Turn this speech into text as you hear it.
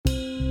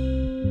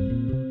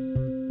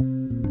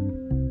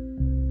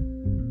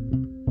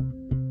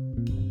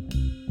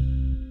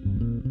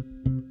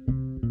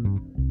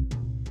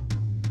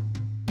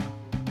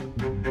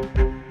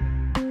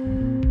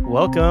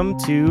Welcome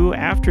to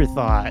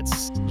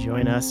Afterthoughts.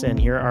 Join us and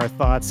hear our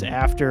thoughts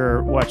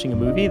after watching a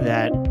movie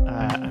that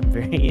I'm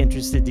very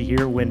interested to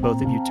hear when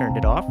both of you turned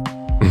it off.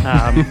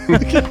 I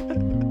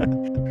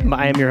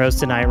am your host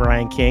tonight,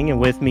 Ryan King,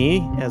 and with me,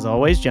 as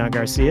always, John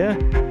Garcia.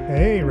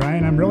 Hey,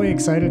 Ryan, I'm really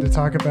excited to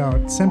talk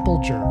about Simple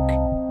Jerk.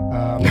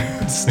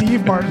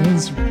 Steve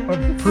Martin's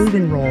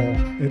proving role.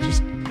 It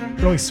just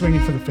really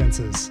swinging for the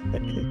fences.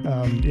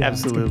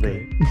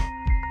 Absolutely.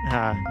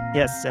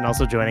 Yes, and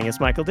also joining us,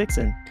 Michael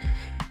Dixon.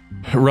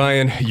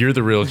 Ryan, you're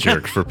the real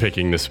jerk for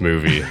picking this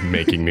movie,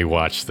 making me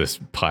watch this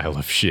pile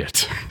of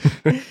shit.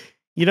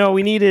 You know,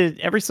 we needed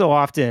every so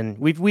often.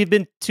 We've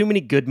been too many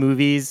good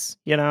movies,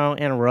 in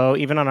a row.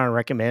 Even on our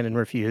recommend and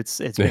refutes,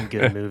 it's been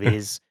good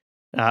movies.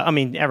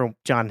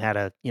 John had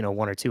a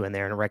one or two in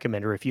there and a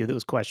recommend or review that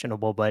was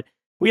questionable, but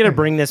we had to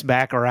bring this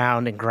back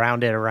around and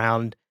ground it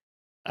around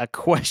a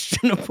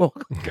questionable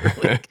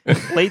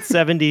late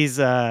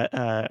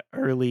 70s,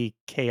 early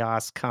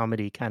chaos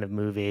comedy kind of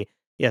movie.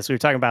 Yes, we were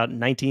talking about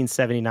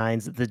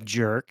 1979's The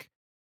Jerk,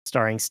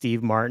 starring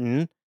Steve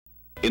Martin.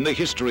 In the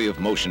history of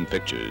motion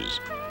pictures,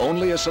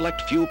 only a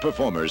select few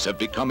performers have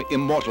become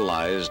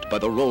immortalized by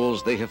the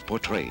roles they have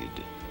portrayed.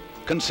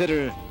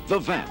 Consider the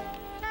Vamp,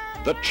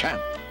 the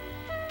Champ,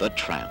 the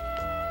Tramp,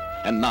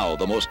 and now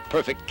the most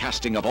perfect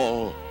casting of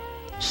all,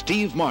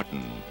 Steve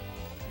Martin,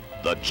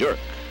 the Jerk.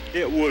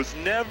 It was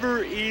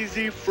never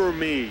easy for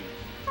me.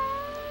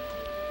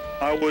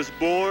 I was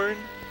born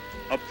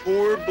a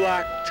poor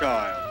black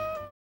child.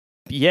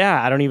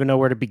 Yeah, I don't even know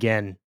where to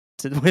begin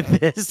with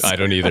this. I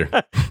don't either.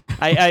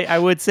 I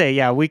would say,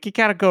 yeah, we could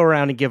kind of go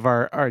around and give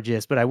our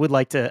gist, but I would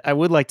like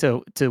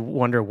to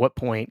wonder what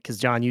point, because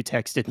John, you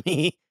texted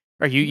me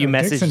or you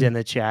messaged Dixon, in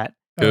the chat.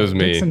 It was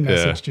me. Dixon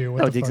messaged you.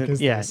 What the Dixon, fuck is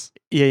this?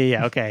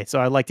 Yeah. Okay,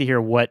 so I'd like to hear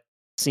what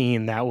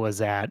scene that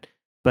was at,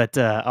 but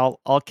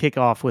I'll kick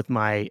off with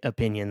my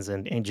opinions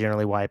and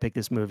generally why I picked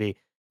this movie.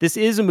 This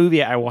is a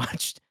movie I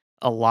watched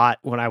a lot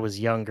when I was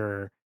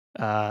younger.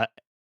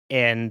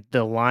 And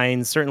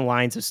certain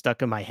lines have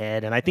stuck in my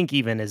head. And I think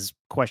even as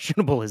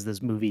questionable as this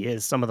movie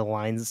is, some of the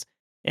lines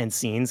and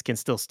scenes can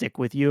still stick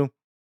with you.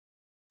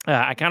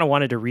 I kind of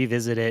wanted to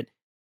revisit it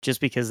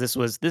just because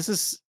this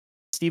is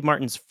Steve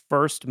Martin's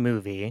first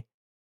movie.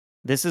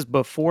 This is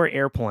before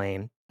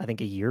Airplane, I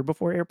think a year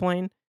before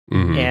Airplane.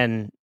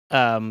 Mm-hmm.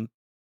 And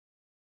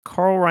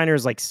Carl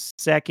Reiner's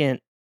second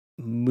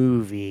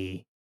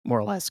movie, more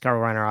or less.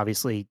 Carl Reiner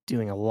obviously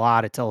doing a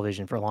lot of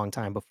television for a long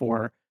time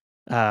before.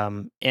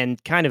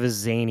 And kind of a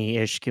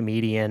zany-ish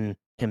comedian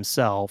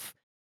himself.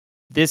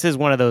 This is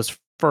one of those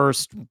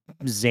first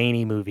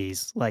zany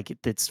movies,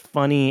 that's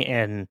funny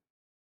and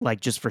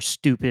just for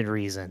stupid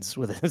reasons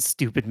with a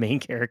stupid main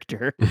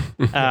character.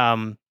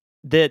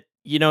 That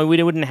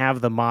we wouldn't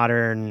have the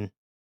modern,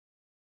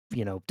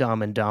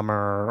 Dumb and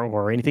Dumber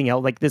or anything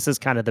else. This is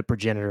kind of the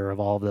progenitor of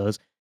all of those.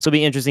 So it'll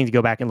be interesting to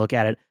go back and look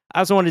at it. I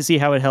also wanted to see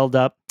how it held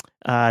up.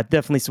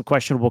 Definitely some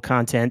questionable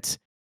content.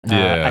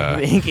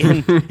 I think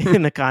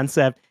in the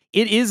concept,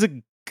 it is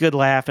a good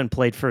laugh and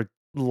played for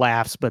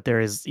laughs, but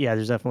there's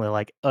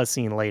definitely a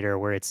scene later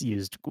where it's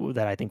used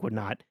that I think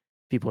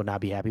people would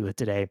not be happy with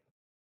today.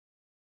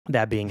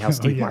 That being how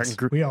Steve Martin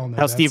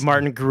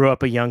grew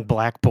up a young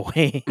black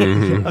boy,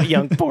 a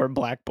young poor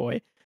black boy.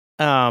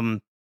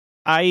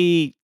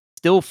 I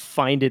still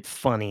find it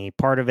funny.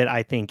 Part of it,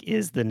 I think,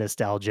 is the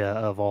nostalgia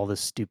of all the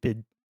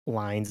stupid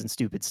lines and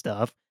stupid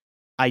stuff.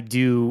 I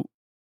do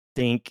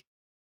think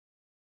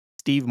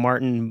Steve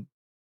Martin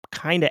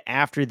kind of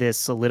after this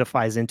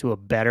solidifies into a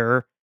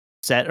better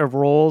set of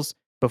roles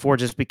before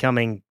just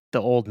becoming the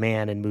old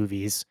man in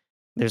movies.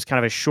 There's kind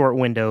of a short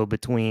window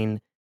between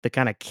the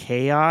kind of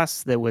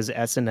chaos that was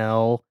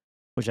SNL,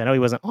 which I know he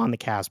wasn't on the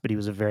cast, but he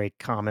was a very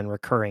common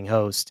recurring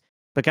host,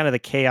 but kind of the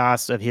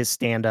chaos of his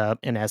stand-up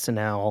in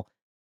SNL,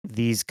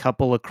 these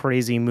couple of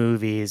crazy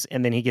movies,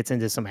 and then he gets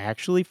into some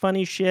actually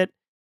funny shit.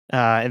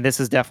 And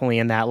this is definitely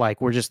in that,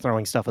 we're just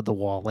throwing stuff at the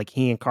wall.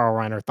 He and Carl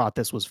Reiner thought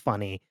this was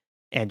funny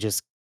and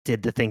just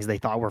did the things they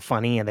thought were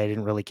funny, and they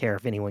didn't really care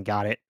if anyone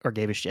got it or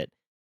gave a shit.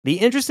 The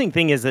interesting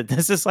thing is that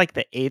this is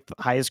the 8th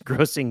highest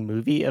grossing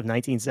movie of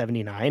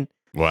 1979.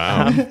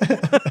 Wow.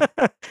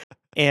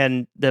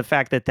 And the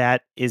fact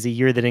that is a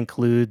year that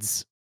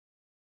includes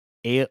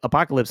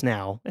Apocalypse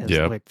Now,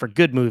 for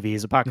good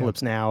movies,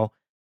 Apocalypse Now,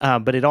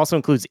 but it also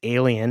includes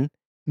Alien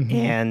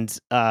and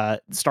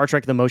Star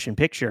Trek The Motion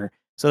Picture.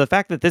 So the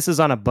fact that this is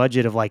on a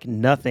budget of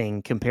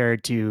nothing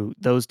compared to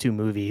those two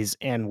movies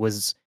and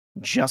was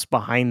just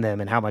behind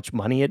them and how much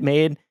money it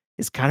made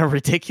is kind of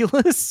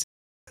ridiculous.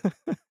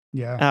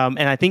 Yeah.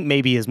 And I think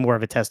maybe is more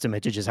of a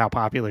testament to just how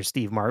popular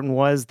Steve Martin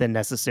was than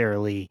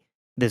necessarily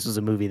this was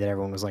a movie that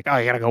everyone was like, oh,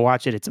 you gotta go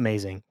watch it. It's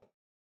amazing.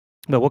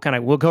 But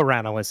we'll go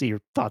around. I want to see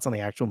your thoughts on the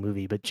actual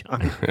movie, but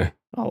John,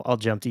 I'll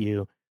jump to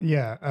you.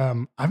 Yeah.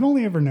 I've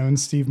only ever known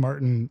Steve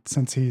Martin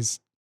since he's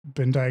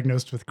been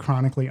diagnosed with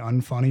chronically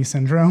unfunny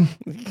syndrome.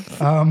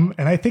 And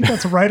I think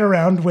that's right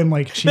around when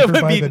Cheaper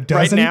by the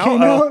Dozen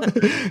came out.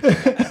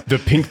 The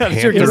Pink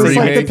Panther it was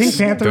remakes, the Pink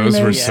Panther those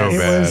remakes. were so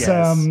bad. It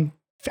was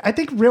I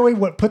think really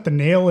what put the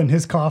nail in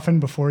his coffin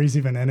before he's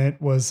even in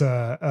it was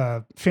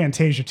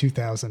Fantasia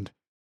 2000.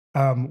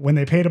 When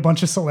they paid a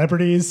bunch of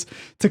celebrities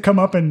to come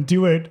up and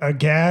do a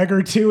gag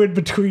or two in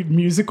between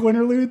musical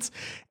interludes.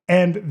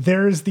 And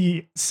there's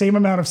the same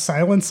amount of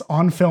silence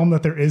on film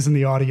that there is in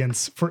the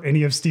audience for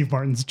any of Steve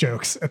Martin's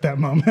jokes at that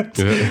moment,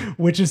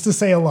 which is to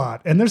say a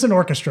lot. And there's an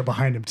orchestra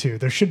behind him too.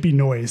 There should be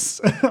noise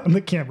on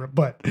the camera,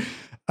 but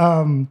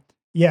I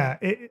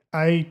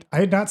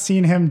had not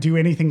seen him do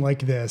anything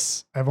like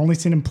this. I've only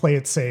seen him play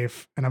it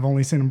safe, and I've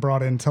only seen him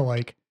brought into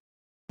like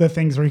the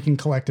things where he can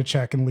collect a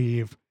check and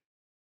leave.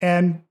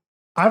 And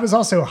I was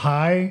also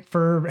high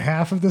for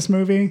half of this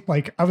movie.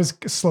 Like I was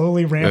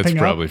slowly ramping up. That's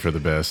probably for the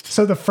best.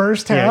 So the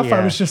first half,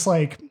 I was just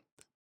like,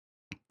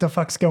 the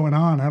fuck's going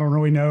on? I don't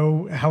really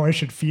know how I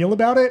should feel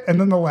about it. And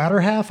then the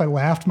latter half, I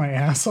laughed my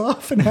ass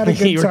off and had a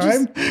good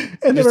time.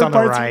 And just on the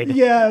ride.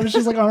 Yeah, I was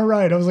just like on a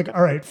ride. I was like,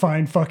 all right,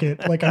 fine, fuck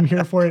it. Like I'm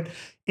here for it.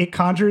 It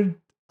conjured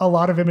a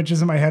lot of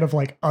images in my head of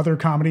like other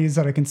comedies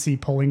that I can see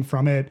pulling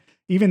from it.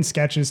 Even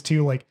sketches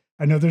too. Like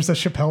I know there's a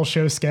Chappelle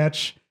Show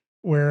sketch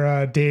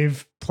where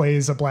Dave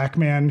plays a black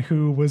man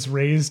who was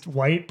raised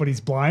white, but he's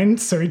blind,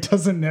 so he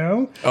doesn't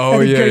know. Oh,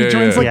 and he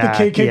joins like the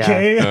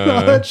KKK yeah. and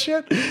all that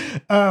shit,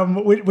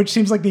 which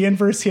seems like the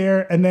inverse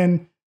here. And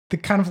then the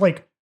kind of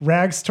like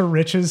rags to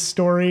riches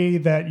story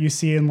that you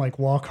see in like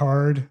Walk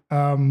Hard.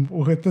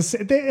 With this,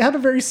 they had a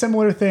very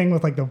similar thing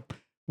with like the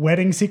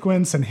wedding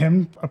sequence and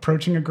him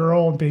approaching a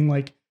girl and being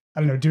like, I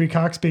don't know, Dewey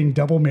Cox being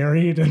double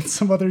married and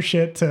some other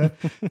shit, to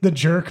the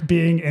jerk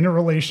being in a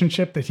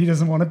relationship that he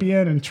doesn't want to be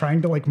in and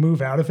trying to like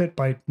move out of it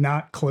by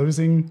not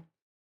closing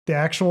the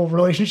actual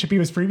relationship he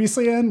was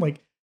previously in.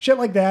 Like shit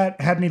like that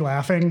had me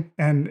laughing,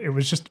 and it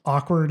was just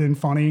awkward and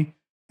funny.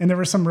 And there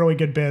were some really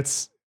good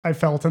bits I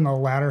felt in the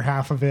latter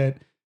half of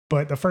it,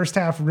 but the first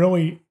half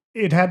really,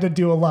 it had to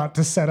do a lot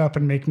to set up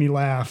and make me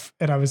laugh.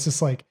 And I was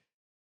just like,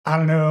 I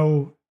don't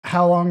know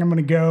how long I'm going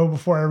to go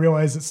before I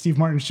realize that Steve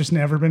Martin's just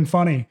never been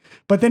funny.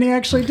 But then he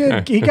actually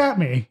did. He got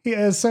me.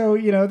 Yeah, so,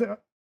 you know, the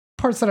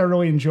parts that I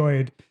really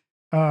enjoyed.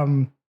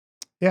 I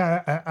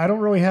don't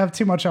really have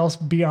too much else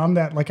beyond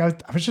that. Like I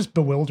was just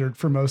bewildered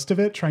for most of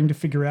it, trying to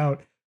figure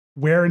out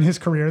where in his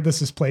career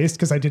this is placed,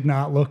 because I did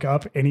not look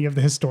up any of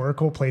the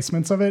historical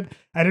placements of it.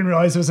 I didn't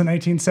realize it was a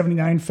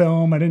 1979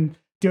 film. I didn't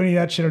do any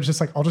of that shit. I was just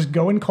like, I'll just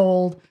go in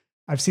cold.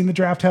 I've seen the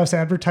Draft House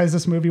advertise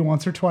this movie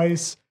once or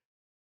twice.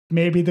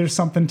 Maybe there's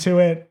something to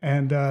it.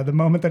 And the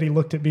moment that he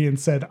looked at me and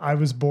said, I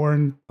was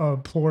born a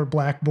poor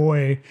black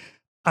boy,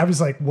 I was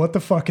like, what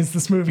the fuck is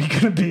this movie going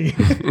to be?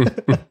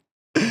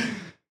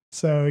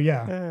 So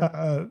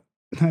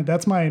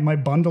that's my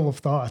bundle of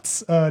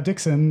thoughts.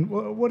 Dixon,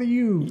 what do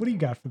you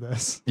got for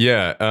this?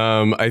 Yeah,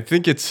 I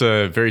think it's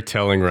very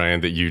telling,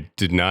 Ryan, that you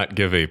did not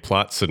give a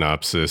plot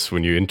synopsis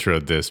when you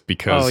introed this,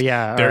 because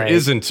there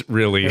isn't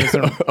really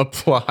a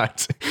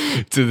plot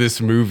to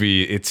this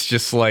movie. It's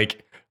just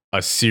like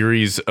a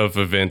series of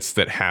events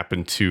that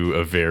happen to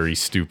a very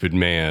stupid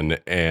man,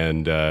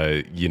 and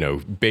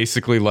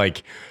basically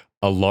like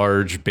a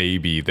large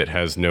baby that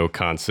has no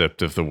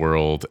concept of the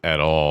world at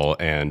all,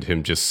 and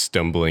him just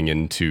stumbling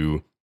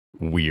into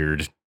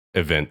weird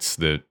events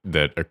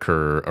that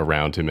occur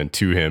around him and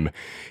to him.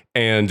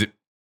 And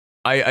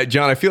I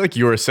John, I feel like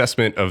your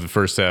assessment of the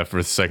first half or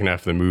the second half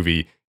of the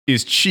movie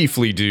is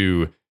chiefly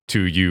due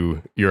to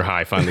your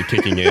high finally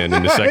kicking in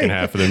the second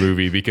half of the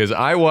movie, because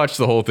I watched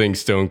the whole thing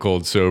stone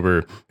cold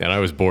sober and I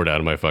was bored out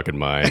of my fucking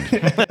mind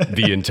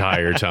the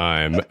entire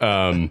time.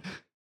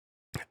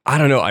 I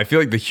don't know. I feel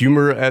like the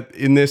humor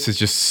in this is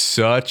just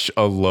such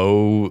a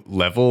low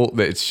level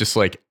that it's just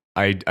like,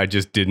 I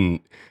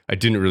didn't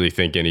really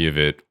think any of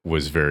it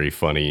was very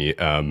funny.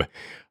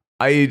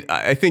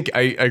 I think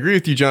I agree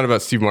with you, John,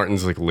 about Steve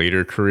Martin's like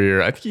later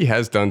career. I think he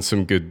has done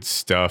some good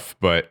stuff,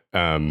 but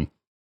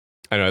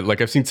I don't know,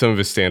 like I've seen some of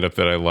his stand-up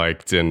that I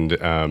liked, and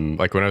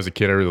like when I was a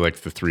kid, I really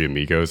liked The Three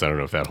Amigos. I don't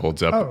know if that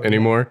holds up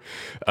anymore.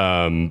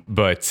 I mean,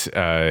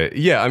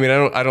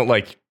 I don't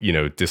like,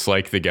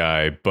 dislike the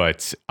guy,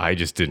 but I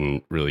just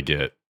didn't really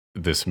get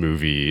this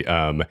movie.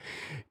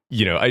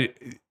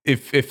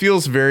 It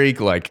feels very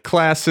like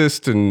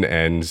classist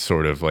and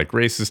sort of like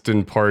racist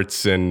in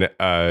parts, and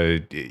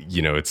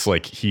it's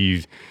like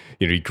he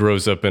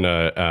grows up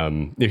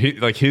in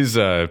his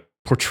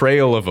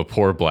portrayal of a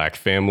poor black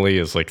family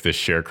is like this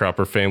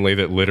sharecropper family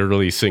that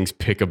literally sings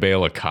 "Pick a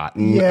Bale of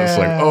Cotton." Yeah. It's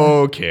like,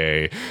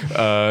 okay,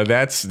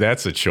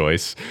 that's a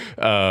choice.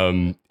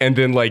 And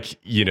then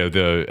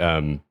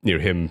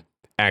him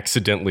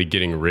accidentally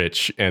getting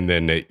rich, and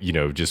then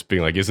just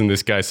being like, isn't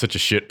this guy such a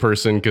shit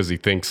person because he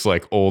thinks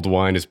like old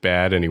wine is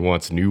bad and he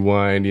wants new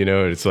wine? And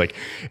it's like,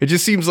 it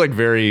just seems like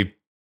very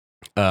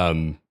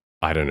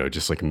I don't know,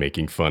 just like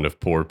making fun of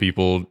poor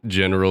people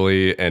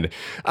generally. And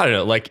I don't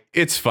know, like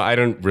it's fine. I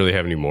don't really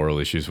have any moral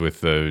issues with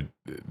the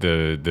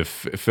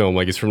film.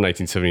 Like it's from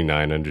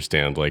 1979. I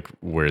understand like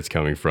where it's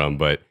coming from,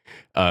 but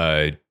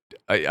I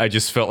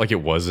just felt like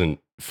it wasn't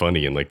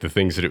funny, and like the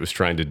things that it was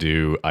trying to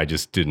do, I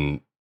just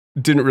didn't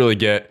didn't really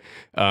get.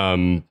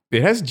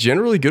 It has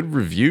generally good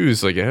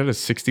reviews. Like it had a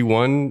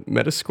 61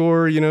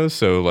 Metascore,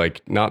 so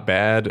like not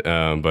bad.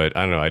 But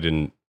I don't know. I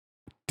didn't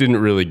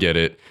really get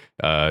it.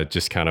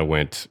 Just kind of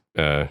went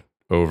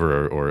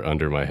over or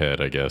under my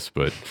head, I guess.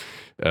 But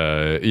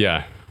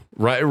yeah,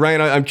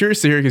 Ryan, I'm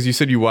curious to hear, because you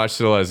said you watched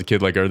it a lot as a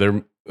kid. Like, are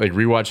there, like,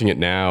 rewatching it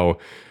now,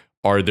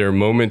 are there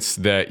moments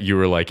that you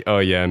were like, oh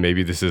yeah,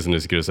 maybe this isn't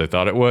as good as I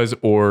thought it was,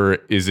 or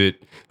is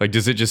it like,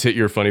 does it just hit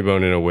your funny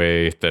bone in a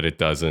way that it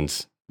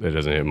doesn't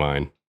hit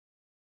mine?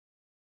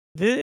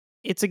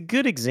 It's a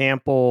good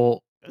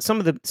example. Some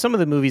of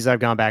the movies I've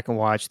gone back and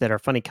watched that are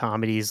funny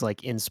comedies,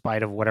 like in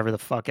spite of whatever the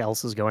fuck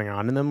else is going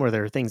on in them, where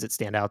there are things that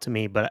stand out to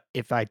me. But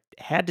if I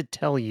had to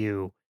tell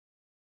you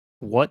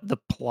what the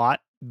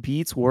plot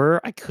beats were,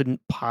 I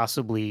couldn't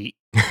possibly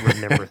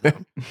remember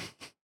them.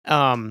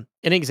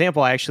 An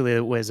example actually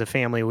was a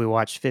family. We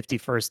watched 50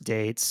 First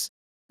Dates,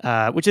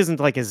 which isn't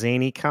like a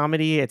zany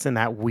comedy. It's in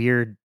that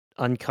weird,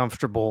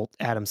 uncomfortable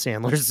Adam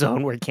Sandler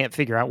zone where you can't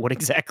figure out what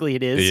exactly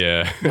it is.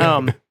 Yeah.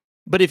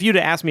 But if you'd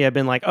have asked me, I've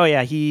been like, oh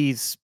yeah,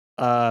 he's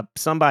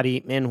somebody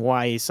in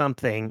Hawaii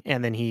something,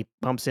 and then he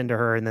bumps into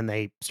her, and then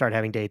they start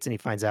having dates, and he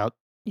finds out,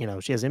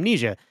 she has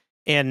amnesia.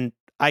 And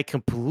I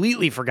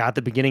completely forgot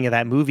the beginning of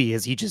that movie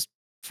is he just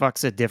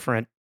fucks a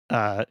different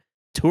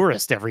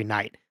tourist every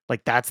night.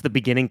 Like that's the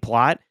beginning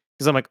plot.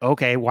 Because I'm like,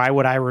 okay, why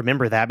would I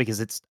remember that? Because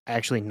it's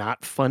actually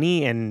not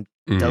funny and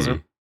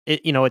doesn't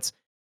it, it's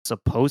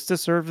supposed to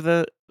serve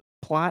the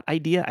plot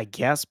idea, I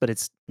guess, but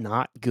it's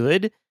not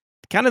good.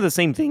 Kind of the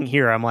same thing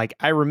here. I'm like,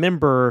 I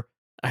remember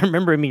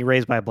being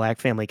raised by a black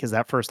family because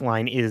that first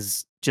line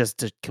is just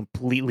to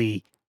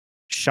completely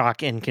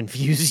shock and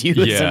confuse you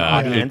as an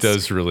audience. It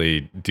does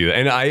really do that.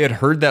 And I had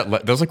heard that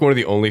was like one of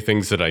the only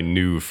things that I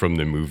knew from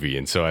the movie.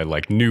 And so I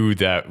like knew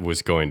that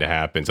was going to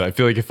happen. So I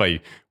feel like if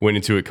I went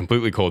into it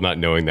completely cold, not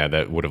knowing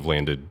that would have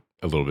landed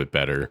a little bit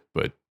better.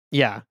 But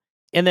yeah.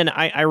 And then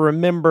I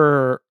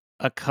remember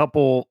a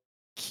couple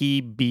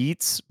key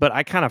beats, but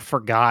I kind of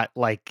forgot,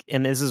 like,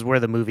 and this is where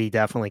the movie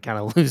definitely kind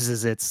of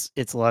loses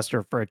its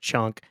luster for a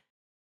chunk.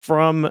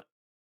 From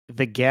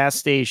the gas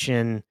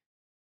station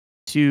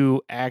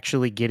to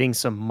actually getting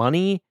some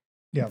money,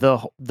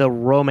 the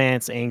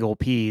romance angle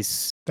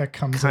piece that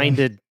comes kind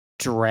of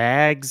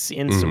drags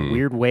in some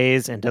weird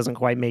ways and doesn't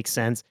quite make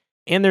sense.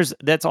 And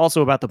that's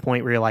also about the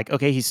point where you're like,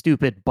 okay, he's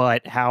stupid,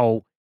 but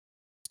how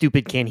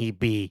stupid can he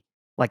be?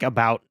 Like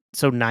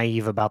so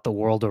naive about the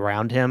world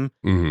around him,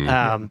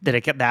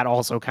 that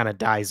also kind of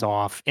dies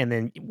off. And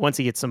then once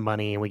he gets some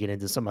money and we get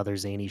into some other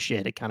zany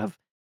shit, it kind of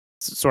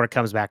sort of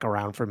comes back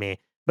around for me.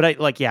 But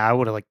I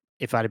would have, like,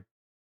 if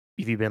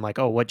you'd been like,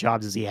 oh, what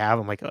job does he have?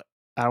 I'm like,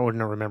 I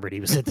wouldn't have remembered he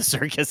was at the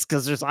circus,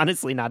 because there's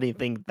honestly not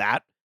anything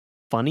that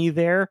funny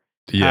there.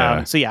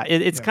 Yeah. So yeah,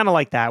 it's kind of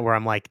like that, where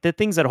I'm like, the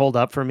things that hold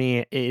up for me,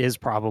 it is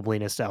probably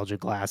nostalgia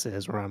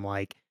glasses, where I'm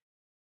like,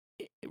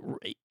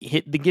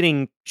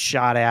 getting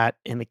shot at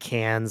in the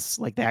cans,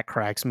 like that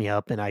cracks me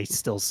up, and I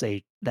still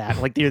say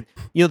that. Like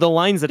the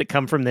lines that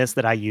come from this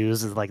that I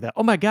use is like that.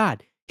 Oh my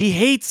god, he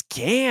hates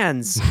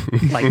cans.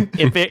 Like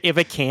if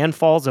a can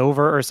falls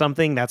over or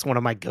something, that's one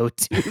of my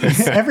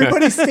go-tos.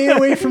 Everybody stay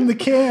away from the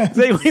cans.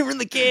 Stay away from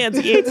the cans.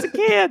 He hates the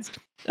cans.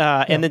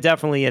 And then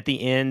definitely at the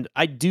end,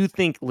 I do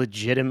think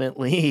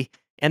legitimately,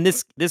 and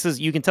this is,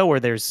 you can tell where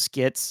there's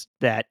skits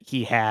that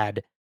he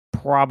had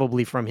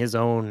probably from his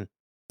own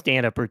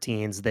stand-up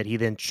routines that he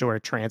then sort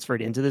of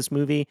transferred into this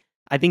movie.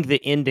 I think the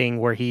ending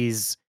where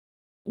he's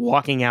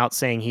walking out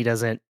saying he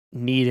doesn't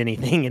need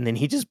anything, and then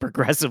he just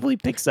progressively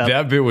picks up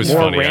that bit was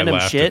more funny. random I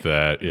laughed shit.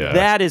 At that. Yeah,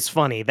 that is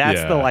funny.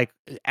 That's the like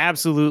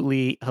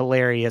absolutely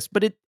hilarious,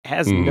 but it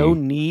has no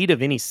need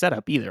of any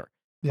setup either.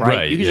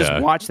 Right? You can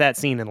just watch that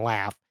scene and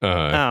laugh.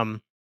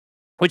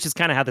 Which is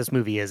kind of how this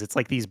movie is. It's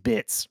like these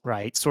bits,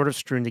 right, sort of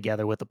strewn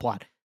together with the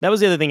plot. That was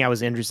the other thing I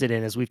was interested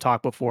in, as we've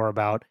talked before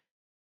about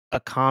a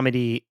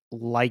comedy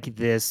like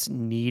this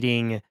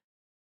needing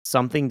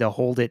something to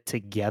hold it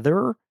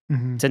together,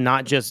 to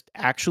not just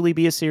actually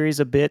be a series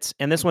of bits.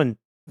 And this one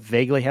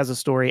vaguely has a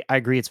story. I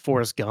agree, it's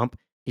Forrest Gump.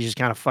 He just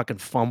kind of fucking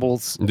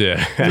fumbles through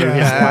his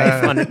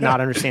life,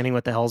 not understanding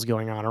what the hell's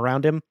going on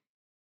around him.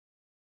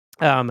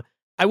 I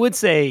would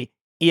say,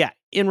 yeah,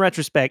 in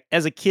retrospect,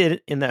 as a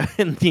kid in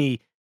the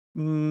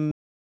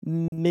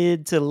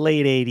mid to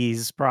late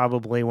 80s,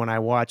 probably, when I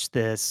watched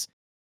this,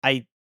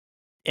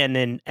 and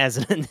then as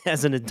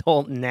an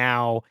adult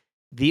now,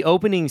 the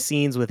opening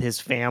scenes with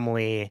his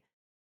family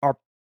are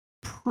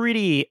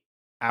pretty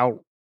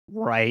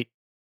outright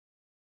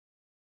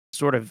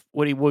sort of,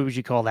 what would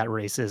you call that,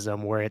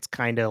 racism, where it's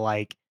kind of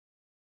like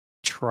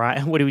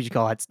what would you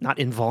call it? It's not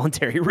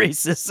involuntary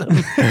racism.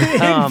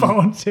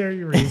 Involuntary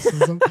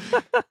racism.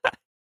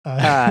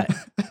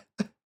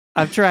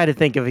 I've tried to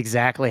think of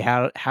exactly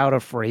how to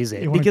phrase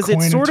it, because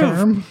it's sort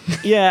of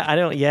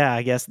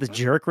I guess the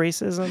jerk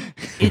racism.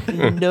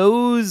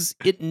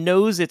 It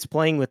knows it's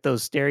playing with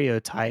those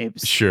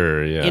stereotypes.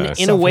 Sure, yeah.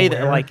 In a way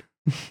that, like,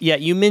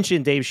 you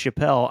mentioned Dave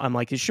Chappelle. I'm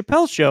like, his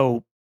Chappelle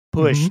show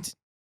pushed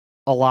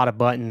a lot of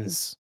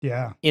buttons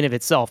in of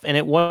itself, and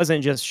it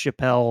wasn't just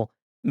Chappelle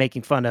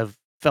making fun of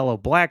fellow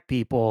black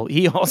people,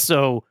 he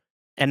also,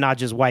 and not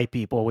just white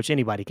people, which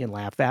anybody can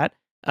laugh at,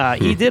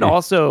 he did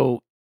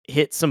also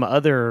hit some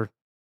other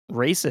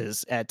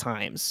races at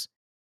times.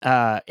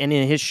 And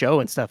in his show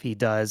and stuff he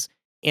does.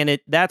 And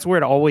that's where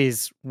it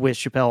always, with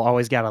Chappelle,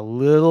 always got a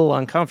little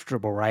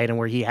uncomfortable, right? And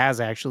where he has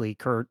actually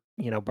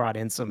brought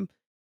in some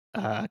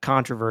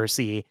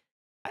controversy.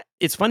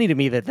 It's funny to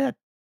me that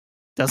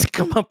doesn't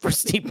come up for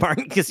Steve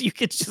Martin, because you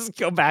could just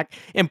go back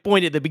and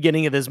point at the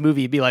beginning of this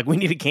movie and be like, we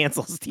need to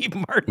cancel Steve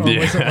Martin. Or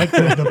was it like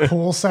the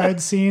poolside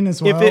scene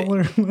as well?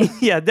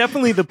 Yeah,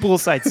 definitely the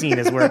poolside scene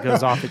is where it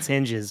goes off its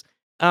hinges.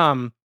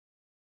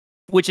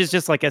 Which is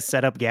just like a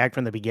setup gag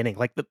from the beginning.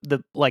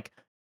 Like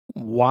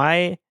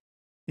why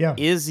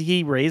is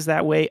he raised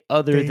that way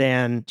other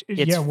than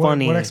it's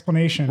funny? What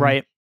explanation?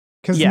 Right.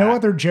 Because no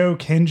other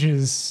joke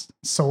hinges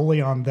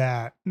solely on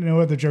that. No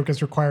other joke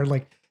is required.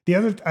 Like the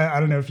other, I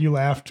don't know if you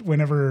laughed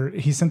whenever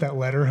he sent that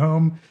letter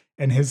home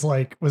and his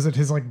was it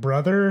his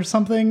brother or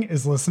something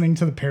is listening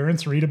to the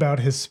parents read about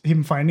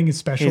him finding his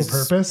special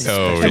purpose.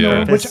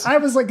 Which I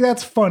was like,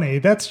 that's funny.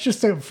 That's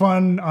just a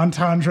fun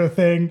entendre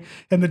thing.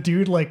 And the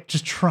dude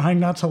just trying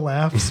not to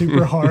laugh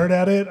super hard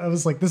at it. I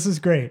was like, this is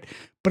great.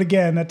 But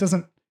again, that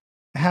doesn't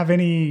have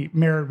any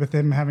merit with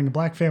him having a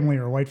black family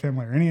or a white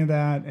family or any of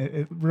that.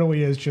 It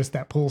really is just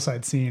that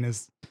poolside scene.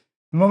 Is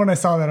the moment I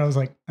saw that, I was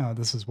like, oh,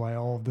 this is why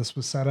all of this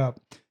was set up.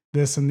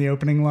 This and the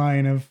opening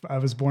line of "I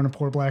was born a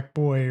poor black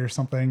boy" or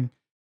something,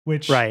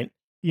 which I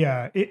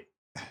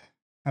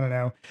don't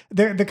know.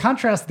 The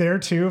contrast there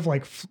too of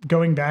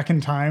going back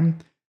in time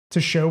to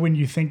show when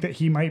you think that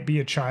he might be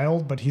a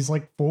child, but he's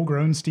full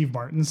grown Steve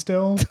Martin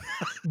still,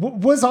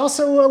 was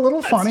also a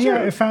little funny.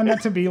 I found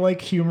that to be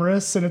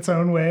humorous in its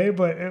own way,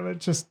 but it was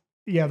just,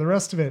 the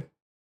rest of it,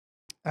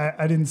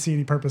 I didn't see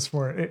any purpose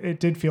for it. It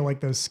did feel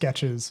like those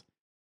sketches.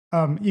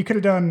 You could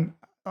have done,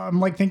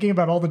 I'm thinking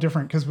about all the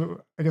different, because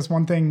I guess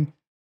one thing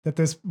that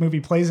this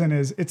movie plays in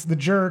is it's the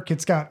jerk.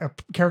 It's got a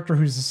character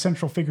whose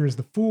central figure is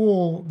the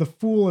fool. The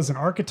fool as an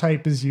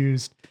archetype is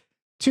used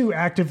to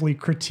actively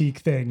critique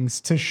things,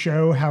 to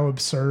show how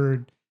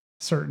absurd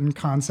certain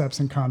concepts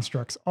and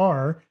constructs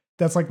are.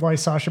 That's why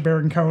Sacha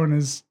Baron Cohen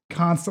is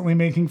constantly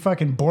making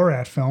fucking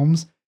Borat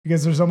films,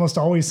 because there's almost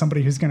always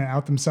somebody who's going to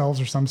out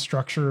themselves or some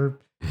structure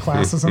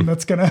classism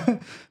that's going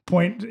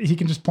to he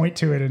can just point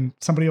to it and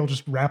somebody will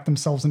just wrap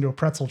themselves into a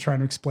pretzel trying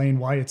to explain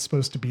why it's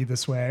supposed to be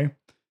this way.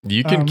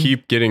 You can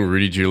keep getting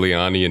Rudy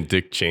Giuliani and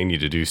Dick Cheney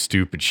to do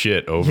stupid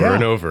shit over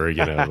and over,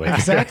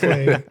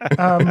 Exactly.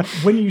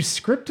 When you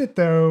script it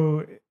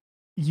though,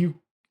 you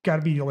got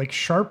to be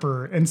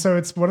sharper. And so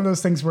it's one of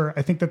those things where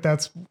I think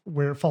that's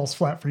where it falls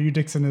flat for you,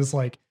 Dixon, is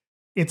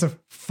it's a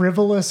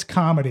frivolous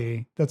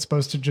comedy that's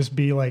supposed to just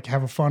be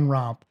have a fun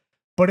romp,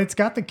 but it's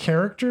got the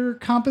character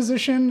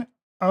composition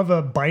of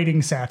a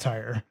biting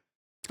satire.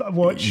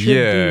 What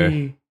should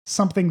be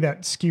something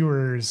that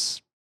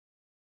skewers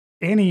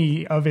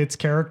any of its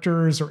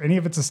characters or any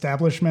of its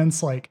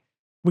establishments.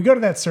 We go to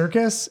that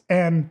circus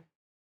and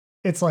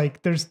it's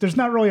there's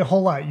not really a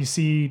whole lot. You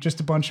see just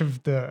a bunch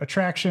of the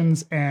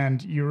attractions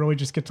and you really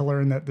just get to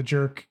learn that the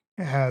jerk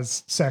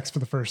has sex for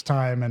the first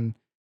time. And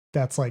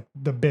that's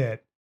the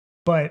bit,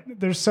 but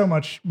there's so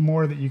much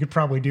more that you could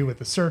probably do with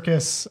the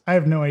circus. I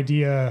have no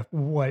idea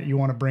what you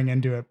want to bring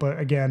into it, but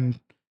again,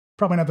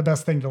 probably not the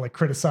best thing to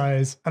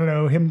criticize. I don't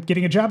know, him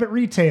getting a job at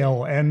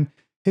retail and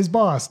his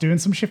boss doing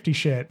some shifty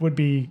shit would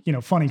be,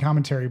 funny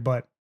commentary,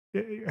 but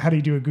how do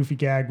you do a goofy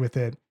gag with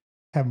it?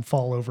 Have him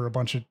fall over a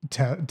bunch of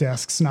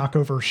desks, knock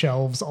over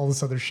shelves, all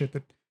this other shit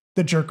that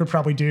the jerk would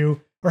probably do.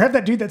 Or have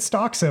that dude that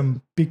stalks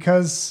him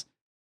because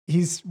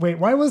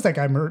why was that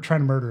guy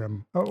trying to murder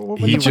him?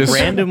 He just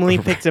randomly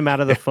picked him out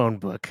of the phone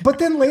book. But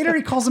then later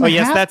he calls him a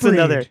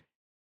half-breed.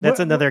 That's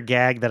another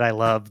gag that I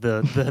love.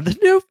 The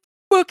new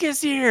book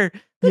is here.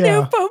 The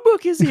new phone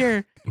book is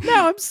here.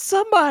 Now I'm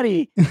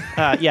somebody.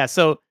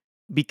 So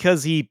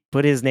because he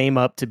put his name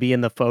up to be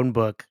in the phone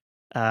book,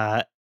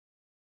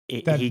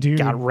 he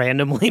got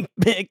randomly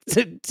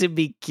picked to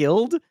be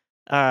killed.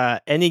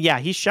 And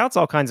then, he shouts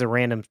all kinds of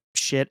random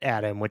shit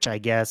at him, which I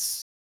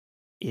guess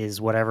is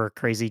whatever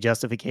crazy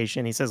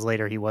justification. He says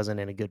later he wasn't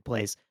in a good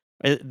place.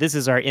 This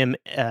is our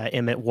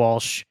Emmett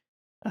Walsh.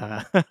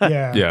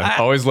 I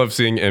always love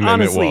seeing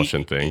Emmett Walsh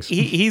in things.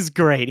 He's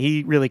great.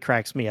 He really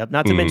cracks me up.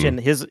 Not to mention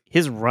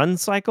his run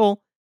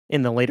cycle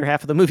in the later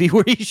half of the movie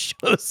where he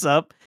shows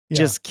up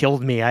just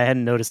killed me. I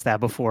hadn't noticed that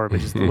before, but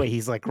just the way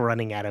he's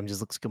running at him just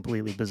looks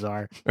completely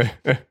bizarre.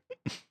 But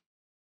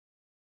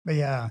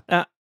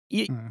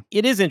it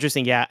is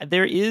interesting. Yeah,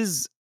 there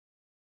is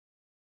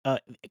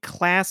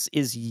class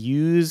is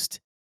used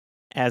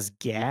as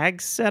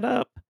gag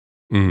setup,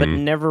 but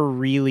never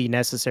really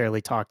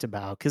necessarily talked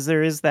about, because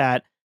there is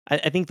that.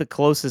 I think the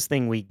closest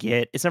thing we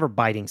get, it's never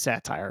biting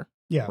satire.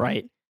 Yeah.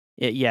 Right.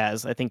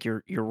 Yes, I think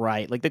you're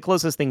right. The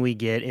closest thing we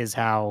get is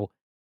how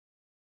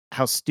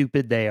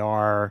stupid they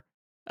are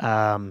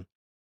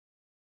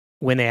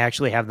when they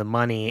actually have the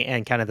money,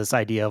 and kind of this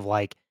idea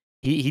of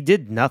he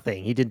did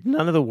nothing. He did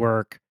none of the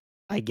work,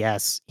 I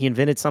guess. He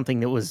invented something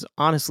that was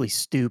honestly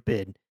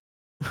stupid.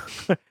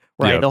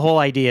 right? Yep. The whole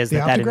idea is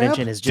that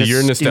invention is just Do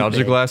your nostalgia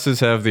stupid. glasses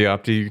have the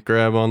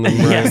OptiGrab on them?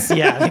 Right? Yes,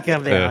 yeah, I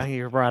think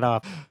you're brought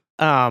up.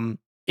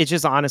 It's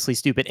just honestly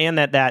stupid, and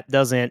that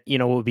doesn't,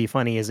 what would be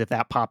funny is if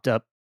that popped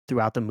up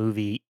throughout the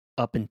movie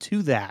up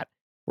into that,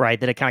 right?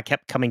 That it kind of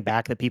kept coming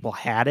back, that people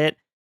had it,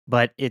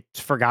 but it's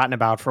forgotten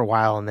about for a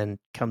while, and then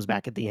comes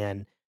back at the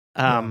end.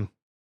 Or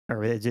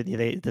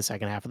the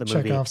second half of the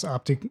movie. Chekhov's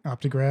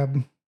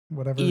OptiGrab,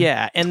 whatever.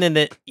 Yeah, and then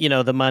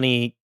the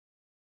money,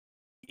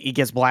 it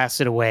gets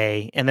blasted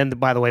away, and then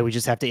by the way, we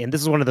just have to end.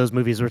 This is one of those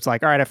movies where it's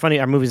like, all right,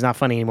 our movie's not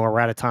funny anymore. We're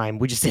out of time.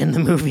 We just end the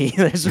movie.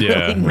 There's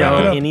really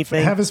no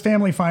anything. Have his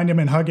family find him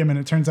and hug him, and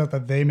it turns out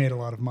that they made a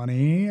lot of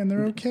money and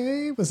they're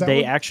okay. Was that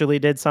they actually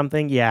did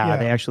something? Yeah,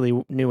 they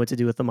actually knew what to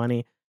do with the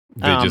money.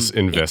 They just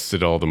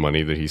invested all the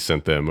money that he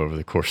sent them over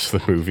the course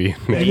of the movie.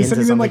 Yeah, he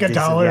sent them like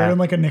 $1 and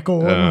like a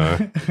nickel.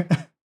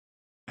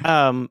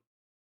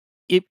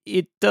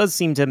 It does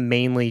seem to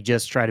mainly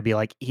just try to be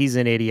like, he's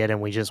an idiot and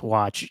we just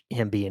watch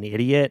him be an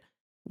idiot,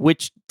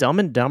 which Dumb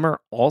and Dumber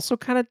also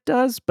kind of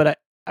does. But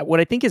what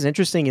I think is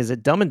interesting is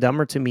that Dumb and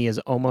Dumber to me is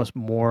almost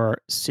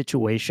more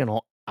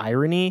situational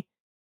irony.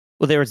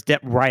 Well, there is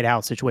right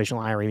out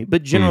situational irony,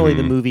 but generally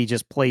the movie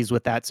just plays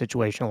with that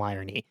situational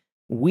irony.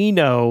 We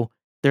know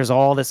there's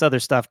all this other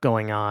stuff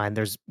going on.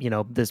 There's,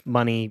 this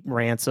money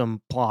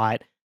ransom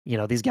plot.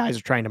 These guys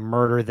are trying to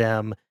murder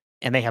them,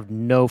 and they have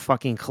no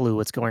fucking clue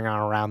what's going on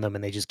around them,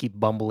 and they just keep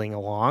bumbling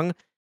along.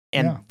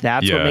 And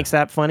that's what makes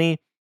that funny.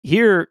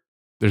 Here,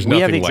 there's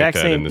nothing like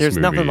that in this There's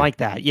movie. Nothing like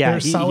that. Yeah,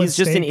 he's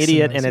just an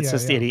idiot, and it's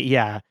just idiot.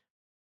 Yeah.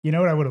 You know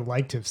what I would have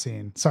liked to have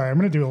seen? Sorry, I'm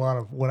going to do a lot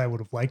of what I would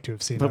have liked to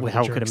have seen. But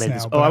how could have made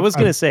this? I was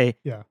going to say,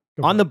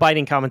 on the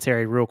biting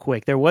commentary real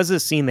quick, there was a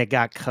scene that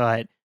got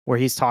cut where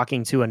he's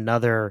talking to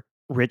another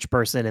rich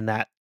person in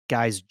that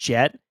guy's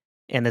jet,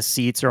 and the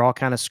seats are all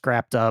kind of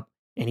scrapped up,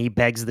 and he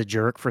begs the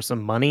jerk for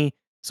some money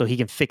so he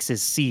can fix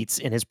his seats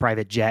in his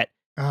private jet.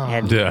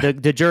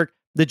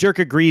 The jerk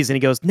agrees, and he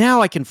goes,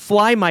 "Now I can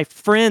fly my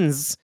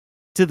friends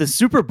to the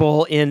Super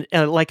Bowl in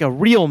like a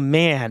real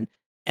man."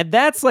 And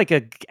that's like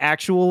a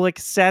actual like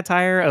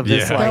satire of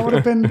this. Like, that would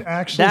have been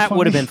actually. That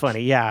would have been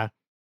funny. Yeah.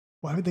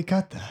 Why would they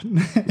cut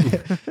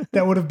that?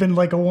 That would have been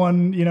like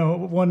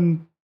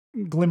one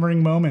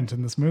glimmering moment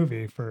in this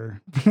movie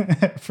for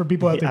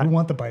people out there who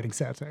want the biting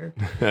satire.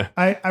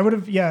 I would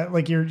have,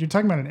 like you're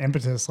talking about an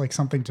impetus, like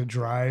something to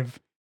drive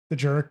the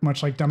jerk,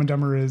 much like Dumb and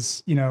Dumber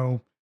is,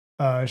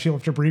 she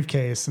left her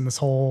briefcase, and this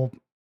whole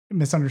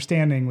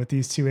misunderstanding with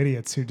these two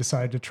idiots who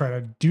decide to try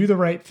to do the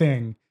right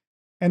thing.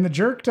 And the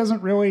jerk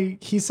doesn't really,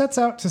 he sets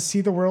out to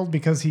see the world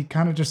because he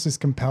kind of just is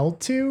compelled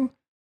to.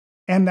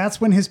 And that's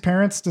when his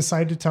parents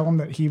decide to tell him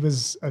that he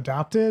was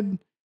adopted.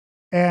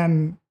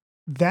 And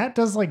that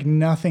does like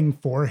nothing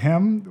for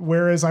him.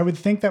 Whereas I would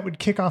think that would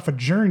kick off a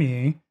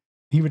journey.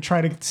 He would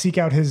try to seek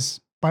out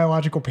his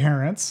biological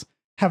parents,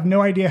 have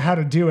no idea how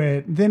to do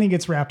it. Then he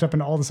gets wrapped up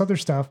in all this other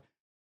stuff.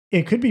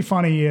 It could be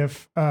funny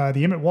if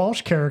the Emmett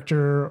Walsh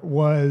character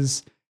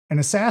was an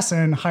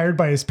assassin hired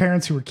by his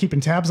parents who were keeping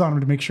tabs on him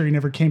to make sure he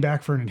never came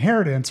back for an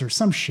inheritance or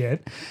some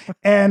shit.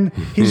 And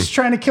he's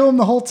trying to kill him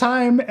the whole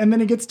time. And then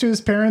he gets to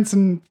his parents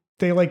and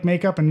they like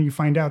make up, and you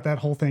find out that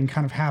whole thing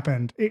kind of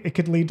happened. It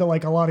could lead to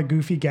like a lot of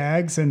goofy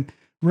gags and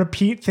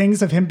repeat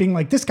things of him being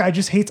like, this guy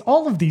just hates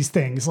all of these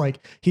things. Like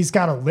he's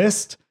got a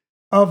list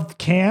of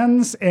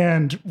cans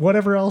and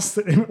whatever else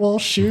that Emmett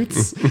Walsh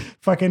shoots.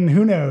 Fucking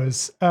who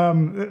knows?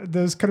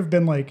 Those could have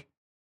been like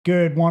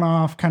good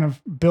one-off, kind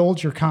of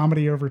build your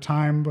comedy over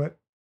time, but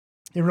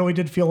it really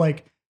did feel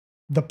like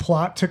the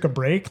plot took a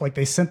break. Like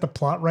they sent the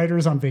plot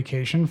writers on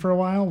vacation for a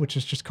while, which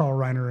is just Carl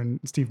Reiner and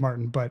Steve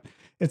Martin. But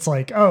it's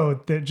like,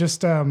 that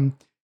just, he'll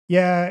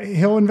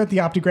invent the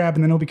OptiGrab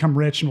and then he'll become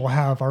rich and we'll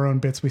have our own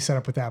bits we set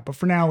up with that. But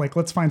for now, like,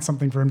 let's find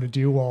something for him to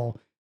do while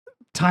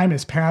time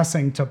is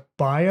passing to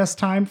buy us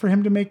time for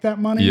him to make that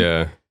money.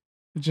 Yeah.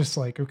 Just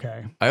like,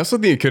 okay. I also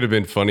think it could have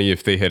been funny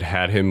if they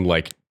had him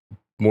like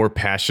more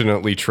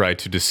passionately try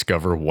to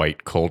discover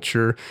white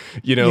culture,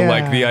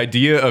 like the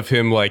idea of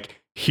him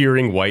like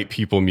hearing white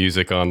people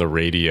music on the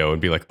radio and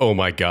be like, oh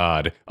my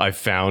God, I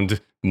found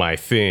my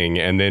thing.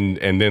 And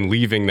then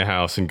leaving the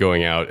house and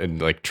going out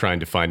and like trying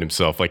to find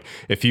himself. Like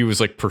if he was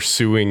like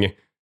pursuing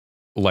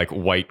like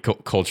white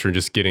culture and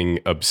just getting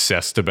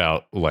obsessed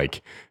about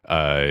like,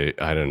 I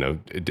don't know,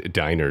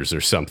 diners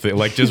or something,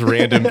 like just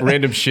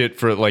random shit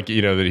for like,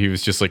 that he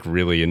was just like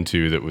really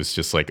into, that was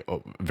just like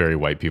very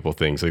white people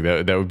things like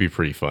that would be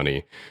pretty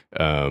funny.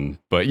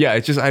 But yeah,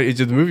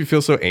 the movie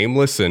feels so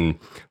aimless and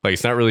like,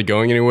 it's not really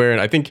going anywhere.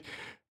 And I think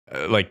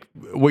like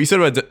what you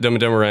said about Dumb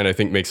and Dumber, Ryan, I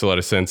think makes a lot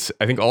of sense.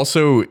 I think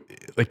also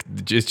like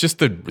it's just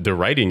the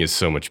writing is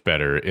so much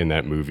better in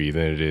that movie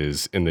than it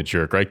is in The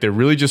Jerk, right? They're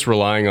really just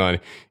relying on,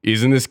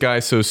 isn't this guy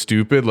so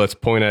stupid? Let's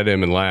point at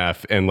him and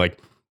laugh. And like,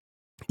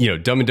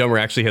 Dumb and Dumber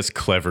actually has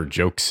clever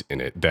jokes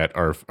in it that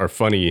are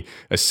funny,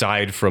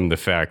 aside from the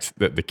fact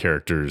that the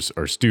characters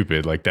are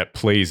stupid. Like that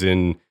plays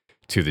in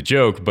to the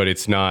joke, but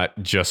it's not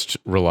just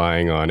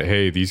relying on,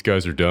 hey, these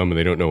guys are dumb and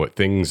they don't know what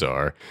things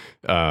are,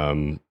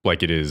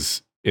 like it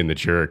is in The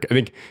Jerk. I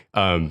think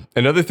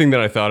another thing that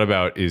I thought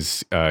about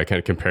is kind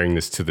of comparing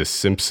this to The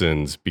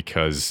Simpsons,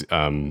 because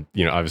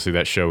obviously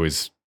that show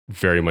is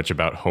very much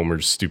about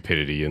Homer's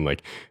stupidity and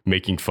like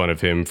making fun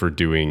of him for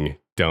doing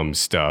dumb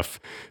stuff.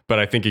 But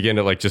I think again,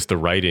 like just the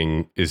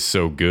writing is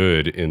so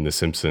good in The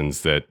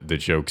Simpsons that the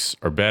jokes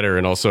are better.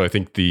 And also I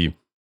think the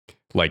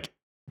like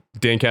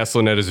Dan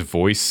Castellaneta's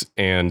voice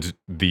and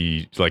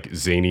the like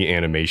zany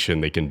animation,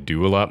 they can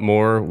do a lot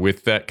more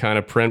with that kind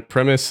of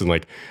premise. And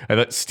like I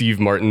thought Steve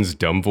Martin's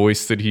dumb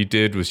voice that he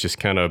did was just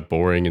kind of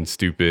boring and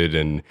stupid.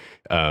 And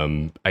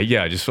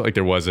I just felt like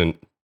there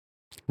wasn't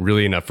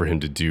really enough for him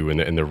to do.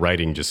 And the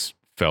writing just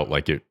felt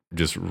like it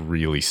just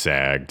really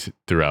sagged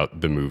throughout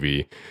the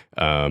movie.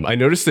 I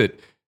noticed that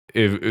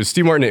it was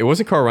Steve Martin, it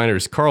wasn't Carl Reiner, it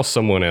was Carl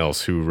someone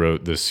else who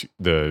wrote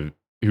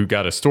who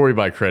got a story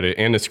by credit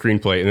and a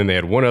screenplay, and then they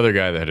had one other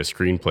guy that had a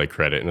screenplay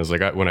credit. And I was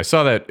like, when I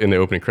saw that in the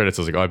opening credits,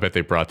 I was like, oh, I bet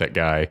they brought that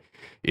guy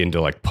in to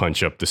like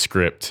punch up the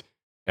script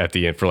at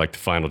the end for like the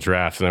final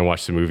draft. And I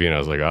watched the movie and I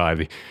was like,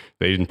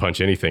 they didn't punch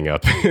anything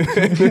up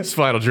in this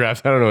final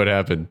draft. I don't know what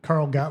happened.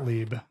 Carl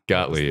Gottlieb.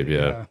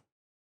 Yeah.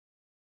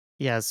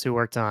 Yes, who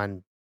worked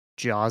on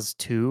Jaws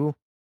 2.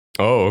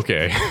 Oh,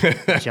 okay.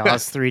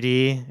 Jaws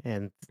 3D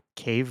and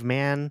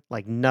Caveman,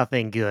 like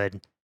nothing good.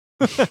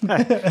 I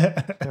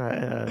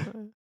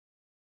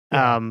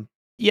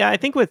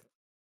think with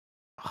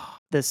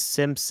The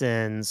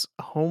Simpsons,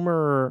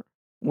 Homer,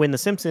 when The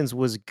Simpsons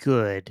was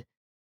good,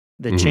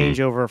 the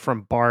changeover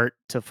from Bart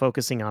to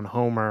focusing on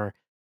Homer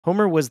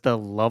was the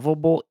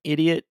lovable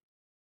idiot.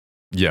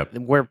 Yep.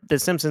 Where The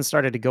Simpsons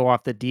started to go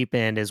off the deep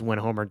end is when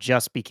Homer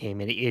just became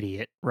an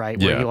idiot, right?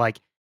 Where he like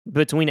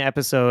between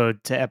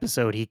episode to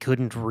episode he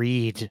couldn't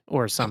read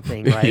or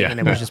something, right? And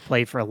it was just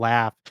played for a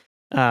laugh.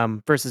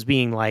 Versus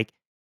being like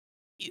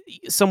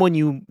someone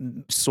you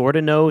sort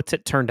of know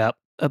turned up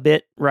a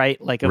bit, right?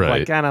 Like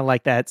like kind of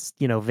like that,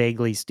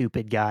 vaguely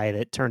stupid guy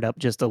that turned up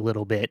just a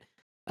little bit.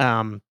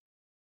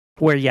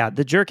 Where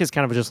the jerk is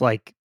kind of just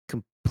like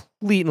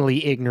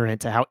completely ignorant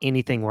to how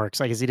anything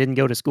works. Like, as he didn't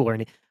go to school or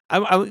anything.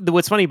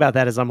 What's funny about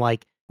that is I'm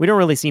like, we don't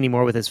really see any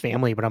more with his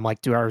family, but I'm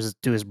like, do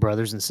his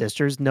brothers and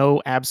sisters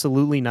know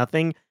absolutely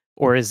nothing?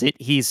 Or is it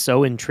he's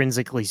so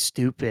intrinsically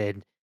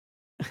stupid?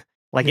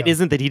 Like, it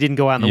isn't that he didn't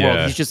go out in the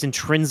world. He's just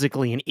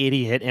intrinsically an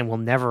idiot and will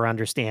never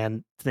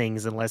understand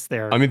things unless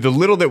they're... I mean, the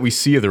little that we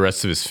see of the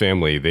rest of his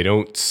family, they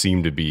don't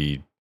seem to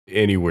be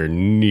anywhere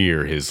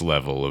near his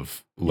level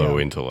of low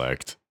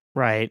intellect.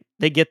 Right.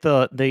 They get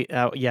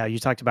you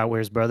talked about where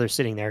his brother's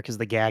sitting there because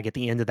the gag at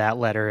the end of that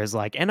letter is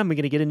like, and I'm going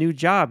to get a new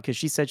job because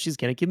she said she's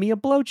going to give me a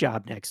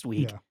blowjob next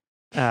week.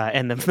 Yeah.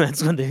 And then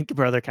that's when the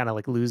brother kind of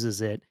like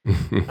loses it.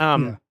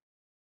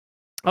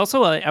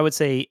 Also, I would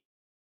say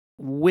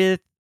with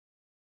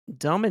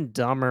Dumb and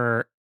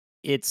Dumber,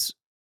 it's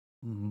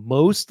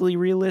mostly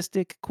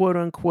realistic, quote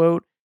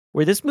unquote,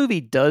 where this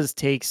movie does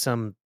take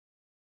some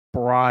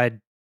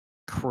broad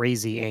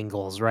crazy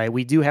angles, right?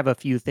 We do have a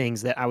few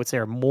things that I would say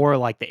are more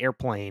like the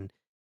Airplane,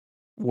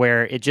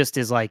 where it just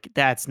is like,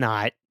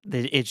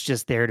 it's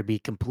just there to be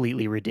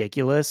completely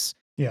ridiculous.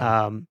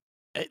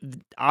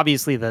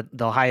 Obviously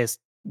the highest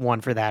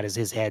one for that is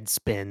his head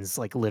spins,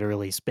 like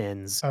literally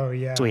spins. Oh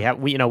yeah. So we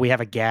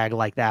have a gag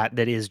like that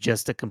is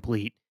just a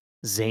complete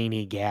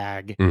zany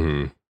gag.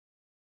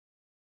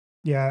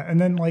 Yeah, and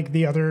then like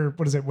the other,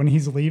 what is it, when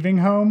he's leaving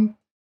home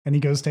and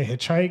he goes to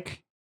hitchhike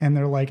and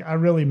they're like, I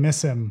really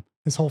miss him,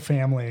 his whole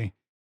family.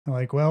 They're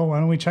like, well, why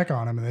don't we check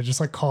on him? And they just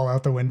like call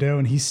out the window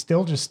and he's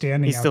still just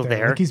standing out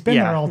there. Like, he's been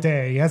there all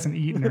day. He hasn't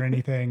eaten or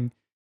anything.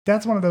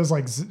 That's one of those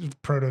like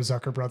proto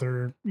Zucker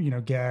brother,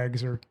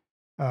 gags or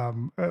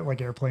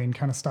like Airplane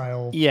kind of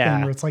style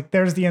thing where it's like,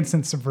 there's the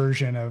instant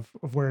subversion of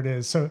where it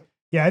is. So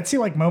yeah, I'd see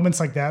like moments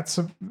like that,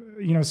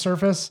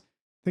 surface.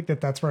 I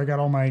think that's where I got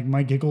all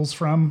my giggles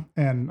from.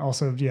 And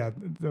also,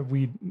 the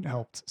weed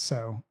helped.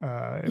 So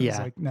it was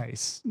like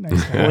nice.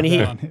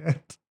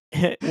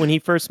 When he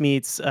first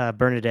meets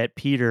Bernadette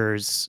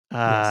Peters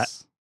on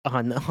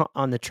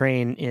the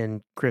train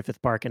in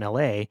Griffith Park in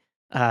LA,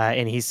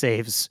 and he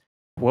saves,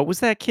 what was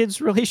that kid's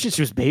relationship?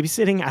 She was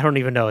babysitting? I don't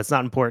even know. It's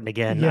not important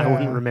again. I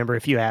wouldn't remember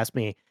if you asked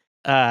me.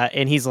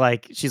 And she's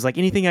like,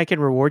 anything I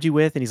can reward you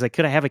with? And he's like,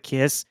 could I have a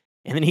kiss?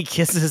 And then he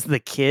kisses the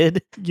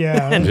kid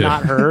and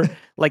not her.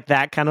 Like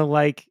that kind of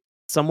like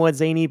somewhat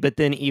zany, but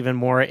then even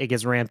more, it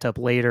gets ramped up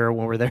later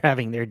when they're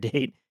having their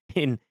date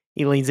and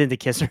he leans in to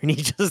kiss her and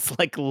he just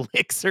like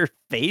licks her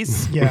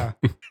face. Yeah.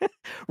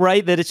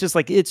 Right? That it's just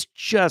like, it's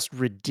just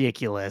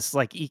ridiculous.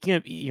 Like he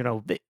can't,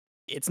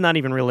 it's not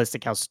even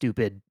realistic how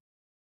stupid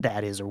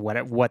that is or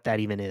what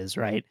that even is.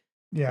 Right.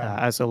 Yeah.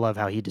 I also love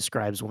how he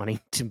describes wanting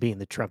to be in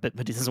the trumpet,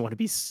 but he doesn't want to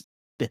be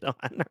spit on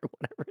or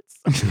whatever.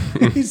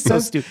 It's he's so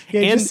stupid.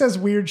 Yeah, he just says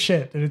weird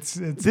shit. And it's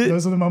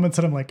those are the moments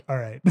that I'm like, all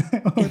right,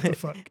 what the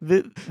fuck?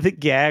 The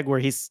gag where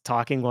he's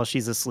talking while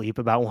she's asleep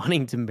about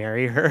wanting to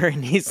marry her,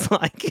 and he's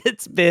like,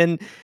 it's been,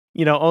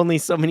 only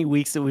so many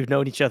weeks that we've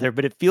known each other,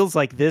 but it feels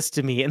like this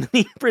to me. And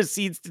then he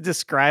proceeds to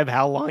describe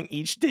how long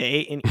each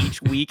day and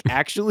each week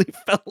actually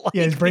felt like.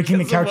 Yeah, he's breaking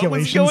the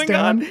calculations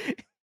down.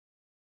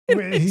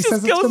 He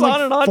says it's been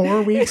like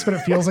 4 weeks, but it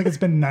feels like it's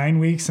been 9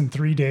 weeks and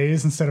 3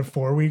 days instead of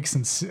 4 weeks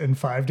and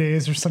 5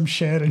 days or some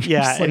shit. And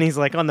yeah, and he's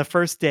like, on the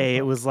first day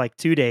it was like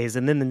 2 days,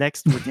 and then the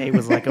next day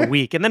was like a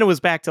week, and then it was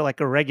back to like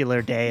a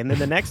regular day, and then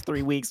the next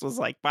 3 weeks was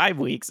like 5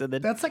 weeks, and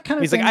then that's that kind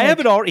of he's thing. Like, I have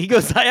it all. He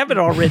goes, I have it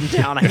all written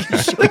down. I can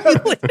show you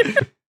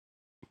later.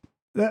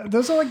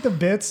 Those are like the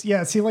bits.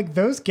 Yeah. See, like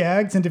those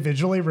gags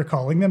individually,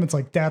 recalling them, it's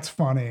like, that's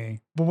funny.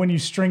 But when you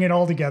string it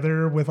all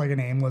together with like an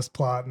aimless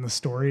plot and the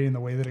story and the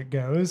way that it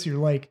goes, you're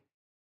like,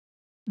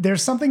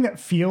 there's something that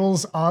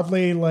feels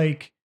oddly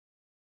like,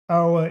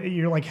 oh,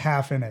 you're like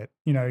half in it.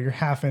 You know, you're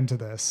half into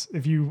this.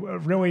 If you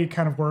really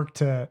kind of work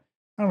to,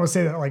 I don't want to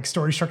say that like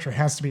story structure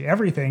has to be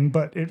everything,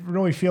 but it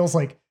really feels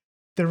like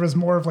there was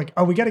more of like,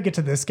 oh, we got to get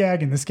to this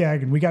gag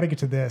and we got to get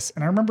to this.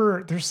 And I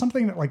remember there's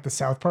something that like the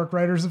South Park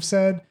writers have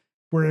said,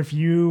 where if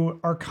you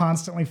are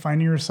constantly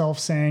finding yourself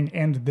saying,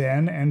 and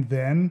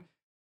then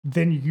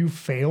you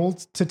failed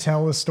to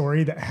tell a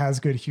story that has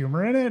good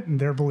humor in it. And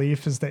their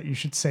belief is that you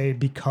should say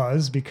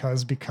because,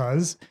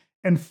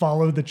 and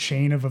follow the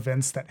chain of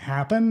events that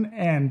happen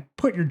and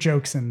put your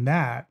jokes in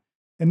that.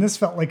 And this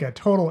felt like a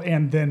total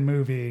and then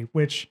movie,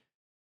 which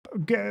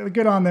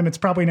good on them. It's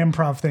probably an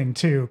improv thing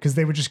too, because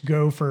they would just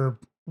go for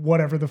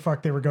whatever the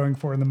fuck they were going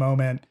for in the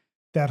moment.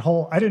 That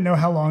whole, I didn't know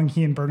how long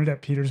he and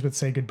Bernadette Peters would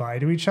say goodbye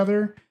to each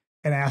other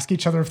and ask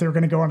each other if they were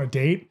going to go on a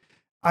date.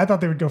 I thought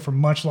they would go for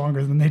much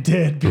longer than they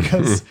did,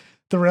 because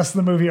the rest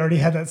of the movie already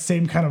had that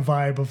same kind of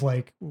vibe of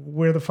like,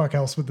 where the fuck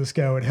else would this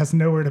go? It has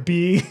nowhere to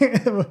be.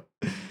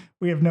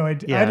 We have no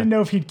idea. Yeah. I didn't know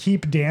if he'd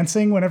keep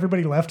dancing when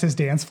everybody left his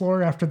dance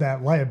floor after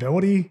that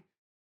liability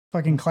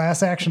fucking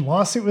class action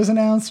lawsuit was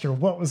announced, or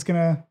what was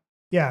gonna,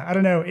 I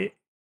don't know.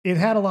 It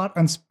had a lot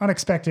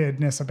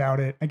unexpectedness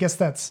about it. I guess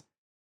that's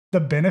the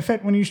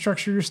benefit when you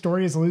structure your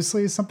story as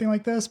loosely as something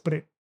like this, but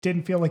it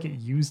didn't feel like it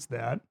used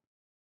that.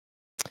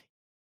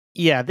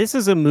 Yeah, this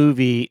is a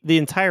movie. The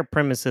entire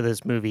premise of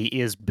this movie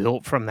is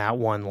built from that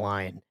one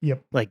line.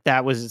 Yep. Like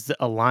that was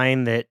a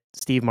line that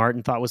Steve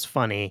Martin thought was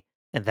funny,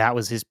 and that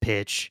was his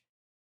pitch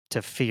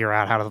to figure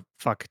out how to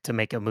fuck to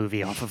make a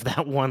movie off of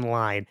that one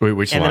line. Wait,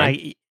 which and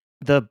line?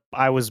 Then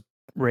I was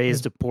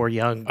raised a poor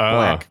young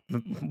black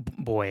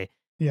boy.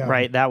 Yeah.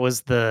 Right. That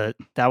was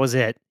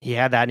it. He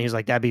had that and he was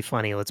like, that'd be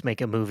funny. Let's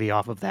make a movie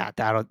off of that.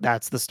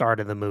 That's the start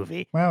of the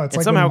movie. Wow. It's and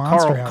like somehow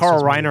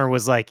Carl Reiner Reiner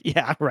was like,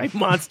 yeah, right.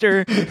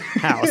 Monster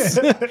House.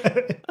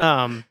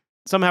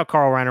 Somehow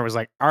Carl Reiner was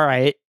like, all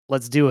right,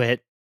 let's do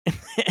it.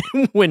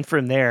 And went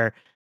from there.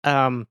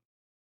 And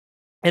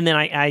then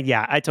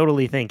I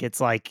totally think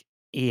it's like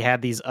he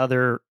had these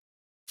other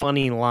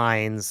funny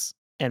lines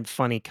and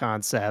funny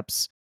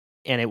concepts,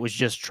 and it was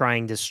just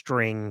trying to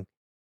string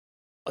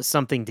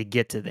something to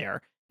get to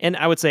there. And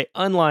I would say,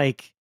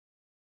 unlike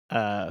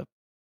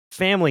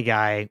Family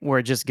Guy, where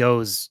it just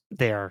goes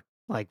there,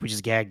 like we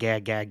just gag,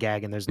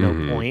 and there's no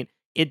point.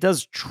 It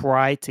does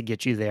try to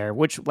get you there,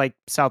 which like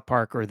South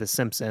Park or The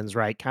Simpsons,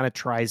 right, kind of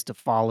tries to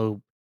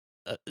follow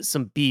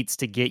some beats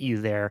to get you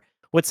there.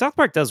 What South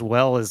Park does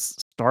well is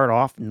start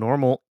off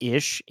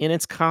normal-ish in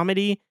its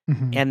comedy,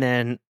 and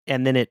then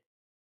it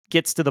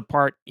gets to the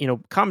part,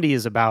 comedy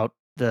is about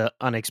the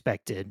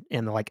unexpected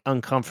and the like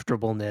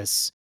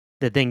uncomfortableness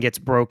that then gets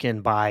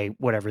broken by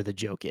whatever the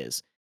joke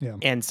is. Yeah.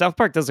 And South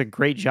Park does a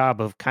great job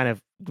of kind of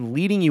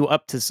leading you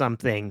up to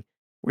something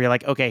where you're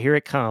like, okay, here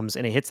it comes.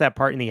 And it hits that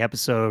part in the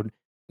episode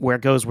where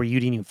it goes where you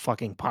didn't even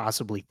fucking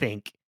possibly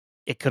think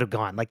it could have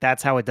gone. Like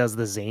that's how it does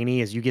the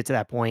zany, is you get to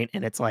that point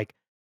and it's like,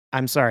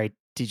 I'm sorry,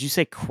 did you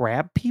say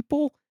crab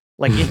people?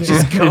 Like it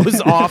just goes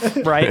off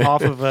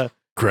of a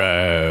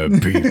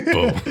crab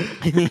people.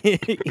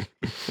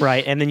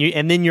 Right. And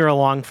then you're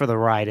along for the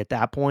ride at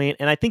that point.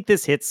 And I think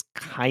this hits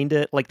kind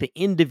of like the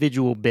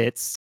individual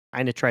bits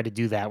kind of try to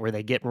do that, where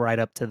they get right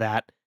up to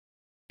that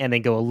and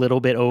then go a little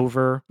bit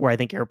over, where I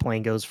think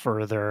Airplane goes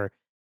further,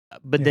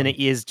 but then it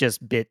is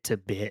just bit to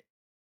bit.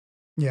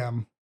 Yeah.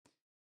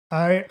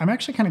 I'm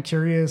actually kind of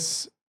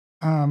curious.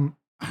 I'm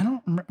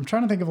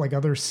trying to think of like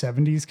other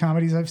 70s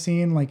comedies I've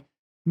seen. Like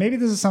maybe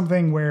this is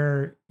something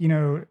where,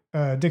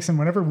 Dixon,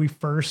 whenever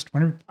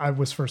I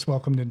was first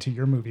welcomed into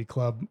your movie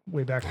club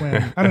way back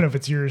when, I don't know if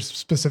it's yours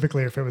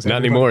specifically or if it was not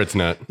anymore. It's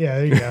not. Yeah,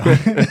 there you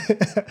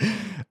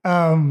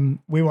go.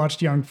 We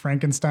watched Young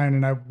Frankenstein,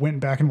 and I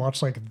went back and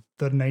watched like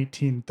the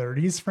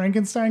 1930s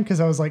Frankenstein, because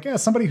I was like, yeah,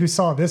 somebody who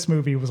saw this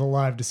movie was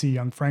alive to see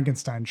Young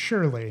Frankenstein,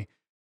 surely.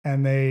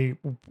 And they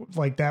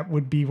like that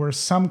would be where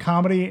some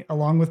comedy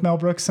along with Mel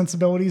Brooks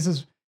sensibilities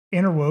is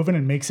interwoven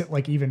and makes it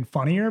like even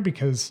funnier,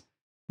 because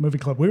movie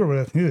club we were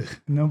with,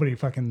 nobody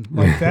fucking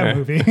liked that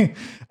movie.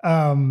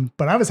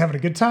 But I was having a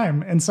good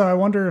time. And so I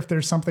wonder if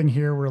there's something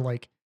here where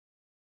like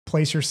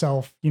place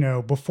yourself,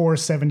 before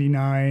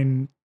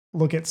 79,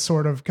 look at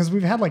sort of, because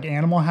we've had like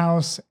Animal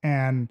House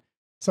and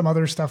some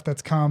other stuff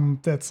that's come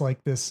that's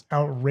like this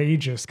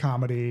outrageous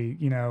comedy,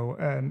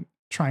 and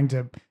trying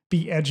to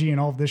be edgy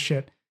and all of this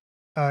shit.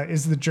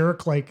 Is The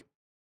Jerk like,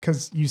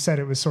 because you said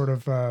it was sort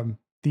of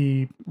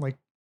the like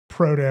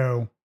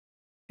proto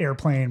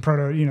Airplane,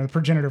 the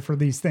progenitor for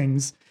these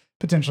things.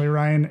 potentially,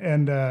 Ryan.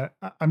 And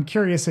I'm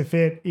curious if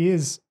it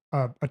is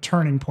a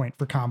turning point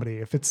for comedy,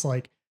 if it's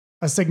like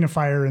a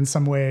signifier in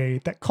some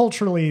way that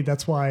culturally,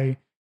 that's why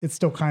it's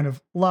still kind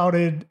of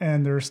lauded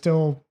and there's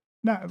still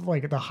not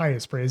like the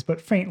highest praise, but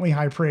faintly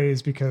high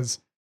praise because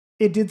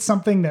it did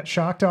something that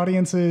shocked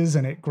audiences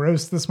and it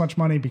grossed this much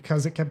money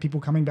because it kept people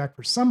coming back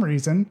for some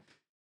reason.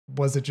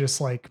 Was it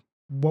just like,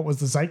 what was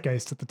the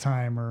zeitgeist at the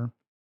time or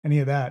any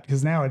of that?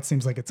 Because now it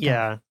seems like it's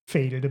kind of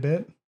faded a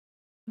bit.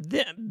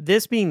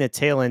 This being the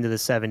tail end of the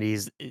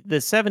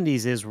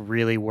 70s is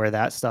really where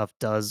that stuff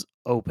does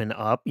open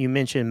up. You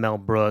mentioned Mel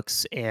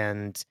Brooks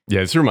and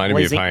it's reminding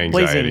me of High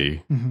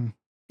Anxiety.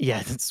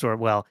 Yeah, that's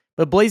sort of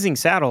but Blazing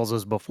Saddles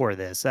was before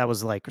this. That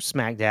was like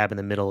smack dab in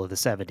the middle of the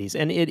 70s.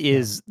 And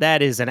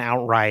that is an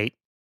outright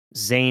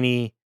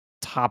zany,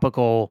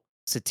 topical,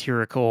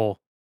 satirical,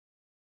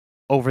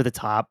 over the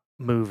top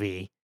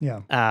movie.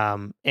 Yeah.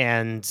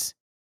 And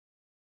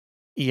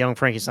Young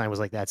Frankenstein was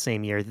like that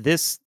same year.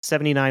 This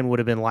 79 would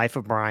have been Life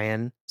of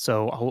Brian.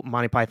 So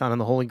Monty Python and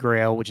the Holy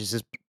Grail, which is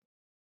just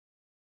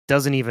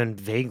doesn't even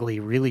vaguely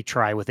really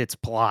try with its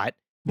plot.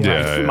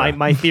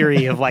 My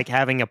theory of like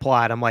having a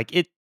plot, I'm like,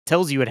 it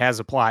tells you it has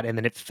a plot and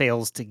then it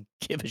fails to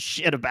give a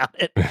shit about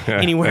it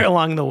anywhere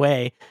along the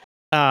way.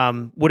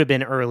 Would have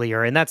been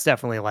earlier. And that's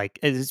definitely like,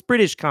 it's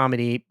British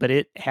comedy, but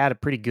it had a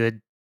pretty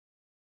good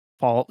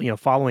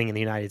following in the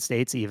United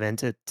States even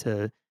to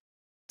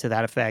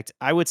that effect.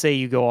 I would say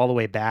you go all the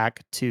way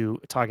back to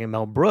talking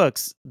Mel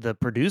Brooks. The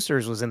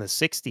Producers was in the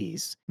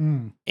 60s.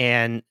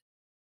 And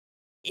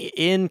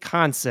in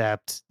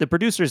concept, The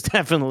Producers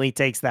definitely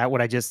takes that,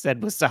 what I just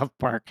said with South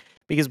Park,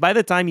 because by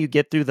the time you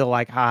get through the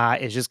like,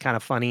 it's just kind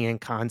of funny in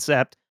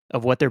concept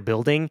of what they're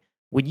building,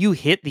 when you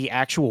hit the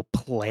actual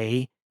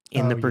play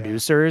in The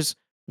Producers,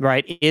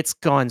 right, it's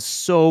gone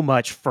so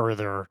much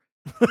further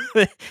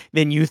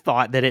than you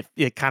thought, that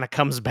it kind of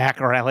comes back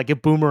around, like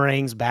it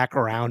boomerangs back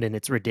around in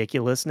its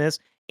ridiculousness,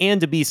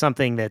 and to be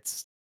something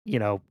that's,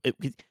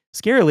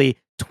 scarily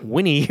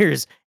 20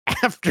 years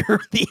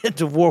after the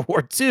end of World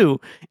War II,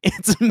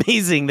 it's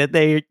amazing that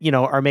they,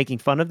 are making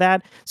fun of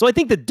that. So I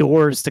think the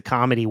doors to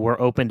comedy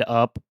were opened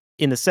up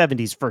in the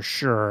 70s for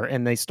sure,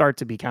 and they start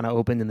to be kind of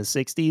opened in the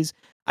 60s.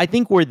 I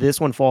think where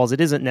this one falls,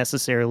 it isn't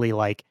necessarily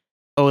like,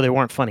 oh, there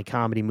weren't funny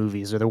comedy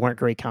movies or there weren't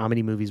great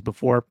comedy movies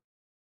before.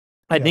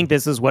 I think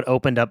this is what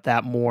opened up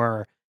that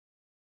more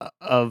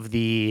of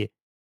the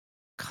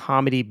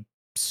comedy,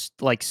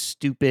 like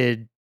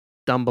stupid,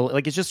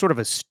 like it's just sort of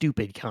a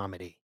stupid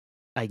comedy,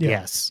 I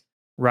guess.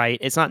 Right?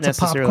 It's not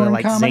necessarily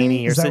like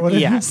zany or something.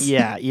 Yeah.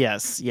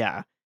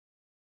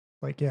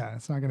 Like,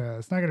 it's not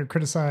gonna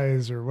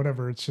criticize or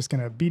whatever. It's just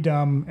gonna be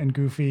dumb and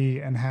goofy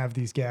and have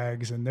these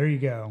gags, and there you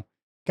go.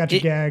 Got your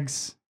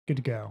gags, good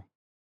to go.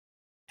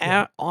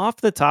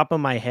 Off the top of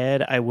my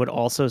head, I would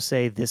also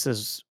say this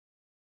is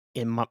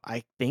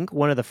I think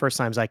one of the first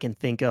times I can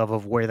think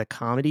of where the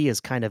comedy is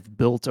kind of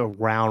built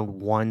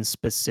around one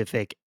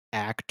specific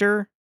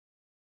actor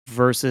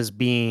versus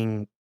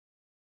being,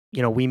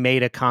 we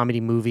made a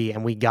comedy movie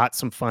and we got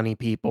some funny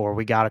people or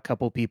we got a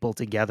couple people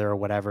together or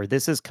whatever.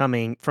 This is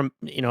coming from,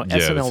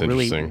 SNL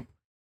really,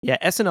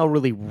 SNL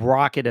really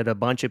rocketed a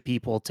bunch of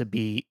people to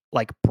be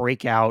like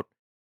breakout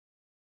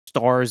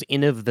stars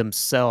in of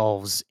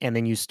themselves. And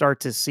then you start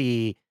to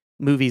see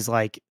movies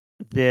like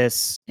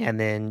this, and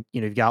then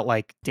you've got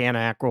like Dan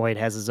Aykroyd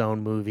has his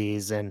own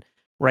movies, and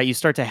right, you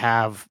start to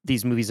have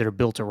these movies that are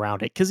built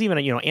around it. Because even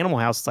Animal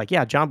House, it's like,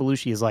 John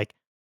Belushi is like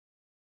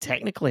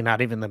technically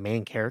not even the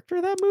main character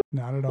of that movie.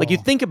 Not at all. Like you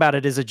think about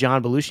it as a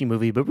John Belushi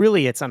movie, but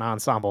really it's an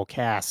ensemble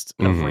cast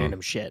of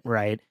random shit,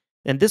 right?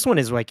 And this one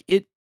is like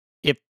it.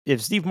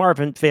 If Steve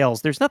Martin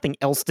fails, there's nothing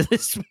else to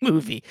this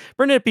movie.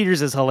 Bernadette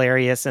Peters is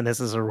hilarious, and this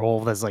is a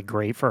role that's like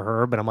great for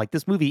her. But I'm like,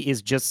 this movie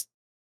is just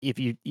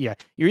you're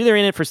either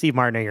in it for Steve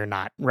Martin or you're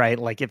not, right?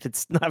 Like if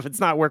it's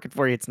not working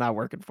for you, it's not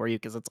working for you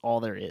because it's all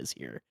there is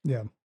here.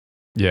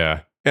 Yeah.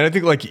 And I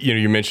think like,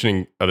 you're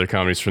mentioning other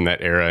comedies from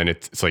that era, and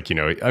it's like,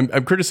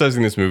 I'm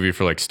criticizing this movie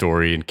for like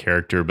story and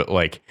character, but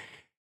like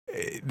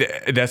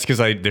that's because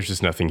there's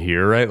just nothing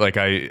here, right? Like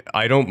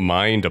I don't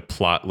mind a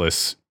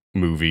plotless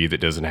movie that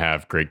doesn't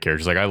have great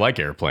characters. Like I like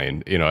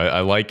Airplane, I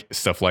like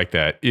stuff like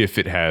that if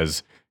it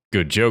has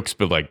good jokes,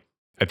 but like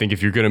I think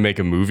if you're going to make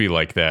a movie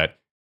like that,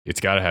 it's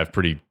got to have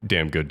pretty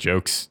damn good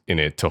jokes in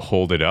it to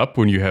hold it up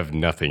when you have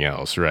nothing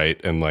else, right?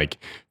 And like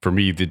for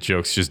me, the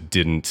jokes just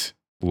didn't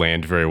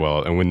land very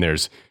well, and when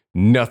there's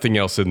nothing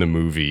else in the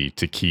movie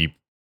to keep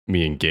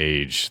me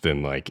engaged,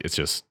 then like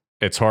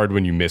it's hard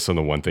when you miss on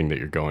the one thing that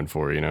you're going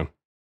for,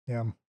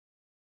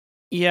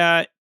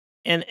 Yeah,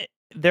 and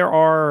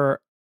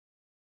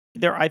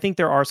I think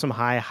there are some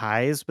high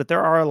highs, but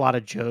there are a lot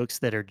of jokes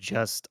that are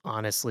just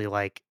honestly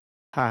like,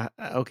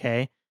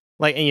 okay.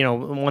 Like,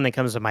 one that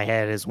comes to my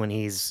head is when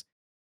he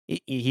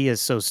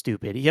is so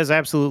stupid. He has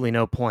absolutely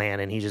no plan,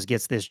 and he just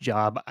gets this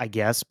job, I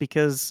guess,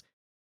 because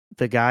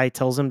the guy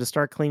tells him to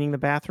start cleaning the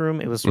bathroom.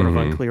 It was sort of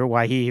unclear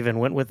why he even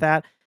went with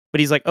that. But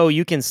he's like, oh,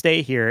 you can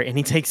stay here. And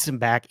he takes him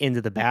back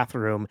into the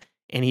bathroom,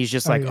 and he's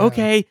just like,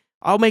 okay,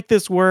 I'll make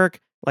this work.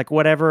 Like,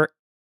 whatever.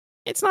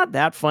 it's not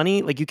that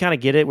funny. Like, you kind of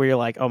get it where you're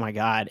like, oh my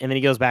God. And then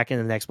he goes back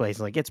into the next place.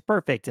 Like, it's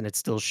perfect and it's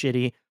still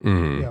shitty.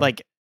 Mm. Yeah.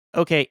 Like,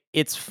 okay,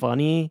 it's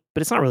funny,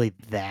 but it's not really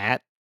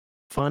that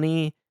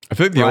funny. I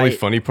feel like the only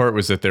funny part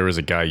was that there was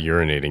a guy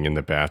urinating in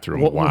the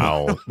bathroom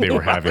while they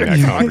were having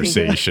that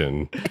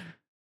conversation.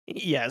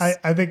 Yes.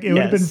 I think it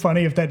would have been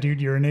funny if that dude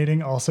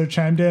urinating also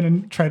chimed in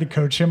and tried to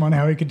coach him on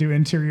how he could do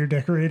interior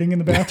decorating in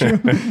the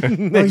bathroom.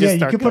 Oh yeah,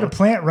 you could put a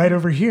plant right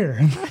over here.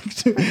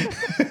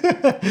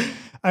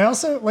 I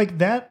also like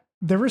that.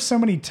 There were so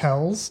many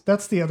tells.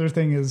 That's the other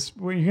thing is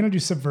when you're going to do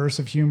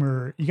subversive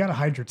humor, you got to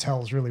hide your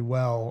tells really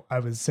well, I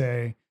would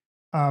say.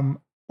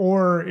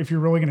 Or if you're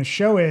really going to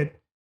show it,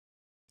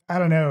 I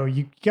don't know,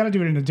 you got to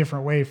do it in a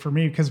different way for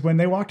me. Because when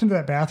they walked into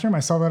that bathroom, I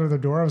saw that other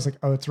door. I was like,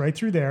 oh, it's right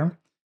through there.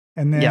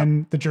 And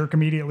then the jerk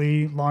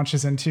immediately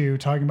launches into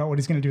talking about what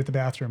he's going to do with the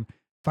bathroom.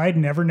 If I had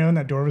never known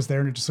that door was there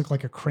and it just looked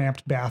like a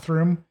cramped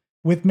bathroom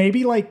with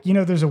maybe like,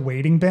 there's a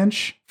waiting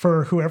bench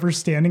for whoever's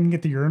standing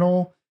at the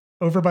urinal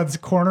over by this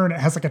corner and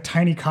it has like a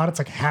tiny cot. It's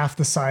like half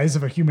the size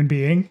of a human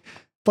being.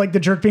 Like the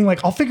jerk being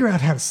like, I'll figure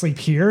out how to sleep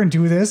here and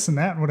do this and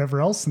that and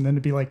whatever else. And then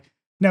to be like,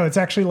 no, it's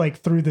actually like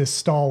through this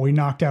stall, we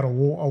knocked out a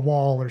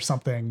wall or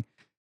something.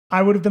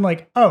 I would have been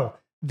like, oh,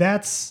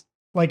 that's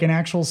like an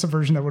actual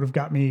subversion that would have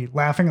got me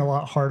laughing a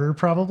lot harder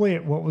probably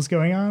at what was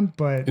going on.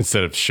 But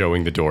instead of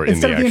showing the door in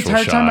the actual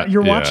entire shot, time,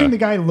 you're watching the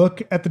guy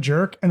look at the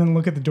jerk and then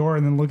look at the door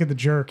and then look at the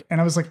jerk.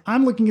 And I was like,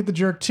 I'm looking at the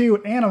jerk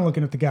too. And I'm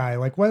looking at the guy.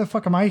 Like, why the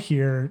fuck am I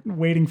here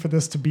waiting for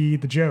this to be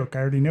the joke? I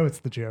already know it's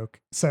the joke.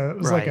 So it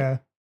was like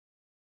a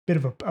bit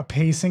of a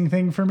pacing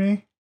thing for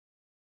me.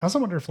 I also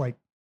wonder if like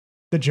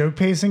the joke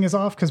pacing is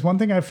off. Cause one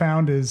thing I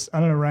found is, I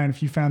don't know, Ryan,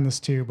 if you found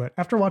this too, but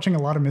after watching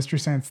a lot of Mystery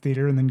Science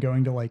Theater and then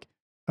going to like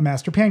a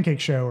Master Pancake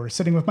show or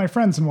sitting with my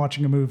friends and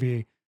watching a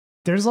movie,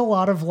 there's a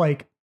lot of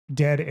like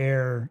dead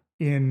air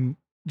in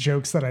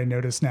jokes that I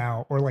notice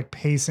now, or like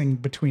pacing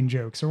between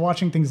jokes, or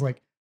watching things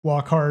like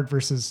Walk Hard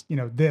versus,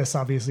 this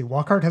obviously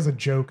Walk Hard has a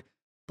joke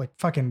like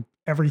fucking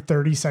every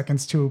 30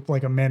 seconds to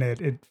like a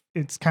minute.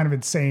 It's kind of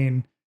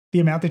insane the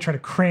amount they try to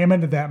cram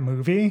into that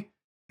movie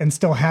and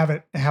still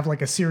have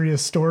like a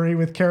serious story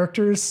with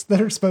characters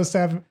that are supposed to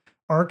have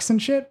arcs and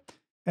shit.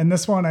 And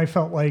this one, I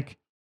felt like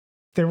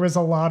there was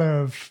a lot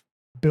of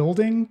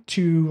building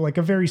to like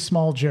a very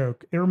small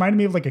joke. It reminded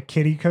me of like a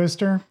kiddie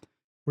coaster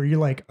where you're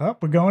like, oh,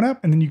 we're going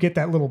up. And then you get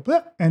that little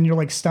blip and your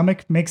like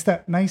stomach makes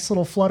that nice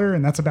little flutter.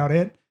 And that's about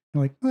it.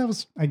 You're like, well, that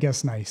was, I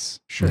guess,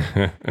 nice. Sure.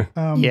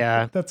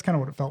 Yeah. That's kind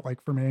of what it felt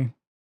like for me.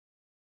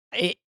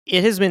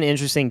 It has been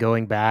interesting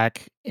going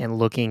back and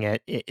looking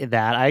at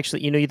that. I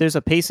actually, there's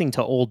a pacing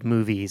to old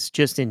movies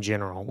just in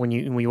general when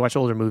you watch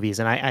older movies.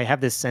 And I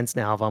have this sense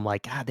now of I'm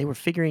like, God, they were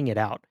figuring it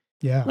out.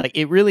 Yeah. Like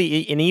it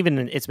really, and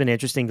even it's been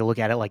interesting to look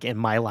at it like in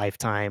my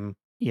lifetime,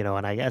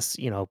 and I guess,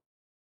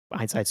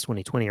 hindsight's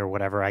 2020 or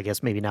whatever. I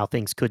guess maybe now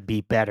things could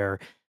be better,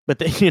 but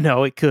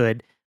it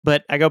could.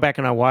 But I go back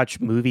and I watch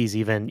movies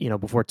even,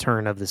 before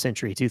turn of the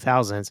century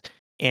 2000s.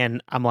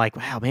 And I'm like,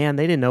 wow, man,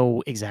 they didn't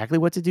know exactly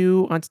what to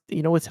do on,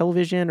 with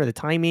television or the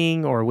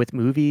timing or with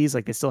movies.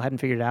 Like they still hadn't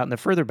figured it out. And the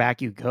further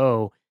back you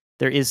go,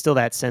 there is still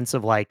that sense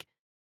of like,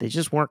 they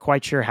just weren't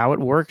quite sure how it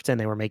worked and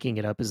they were making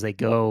it up as they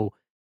go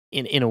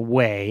in a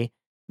way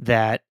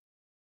that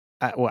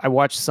I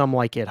watched some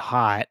like It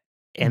Hot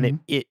and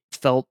it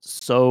felt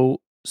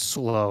so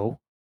slow.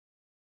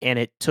 And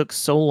it took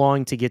so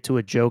long to get to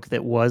a joke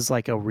that was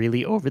like a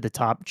really over the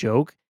top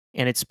joke.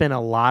 And it spent a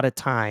lot of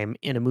time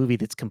in a movie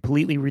that's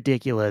completely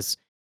ridiculous,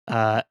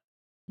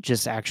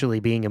 just actually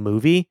being a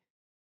movie,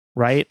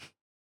 right?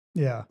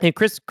 Yeah. And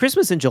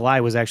Christmas in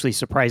July was actually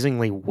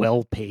surprisingly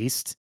well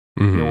paced.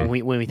 Mm-hmm.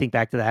 When we think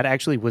back to that,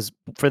 actually was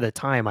for the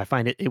time. I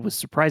find it was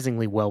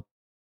surprisingly well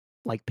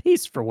like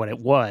paced for what it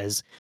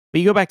was.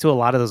 But you go back to a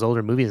lot of those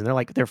older movies,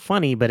 and they're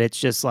funny, but it's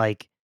just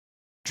like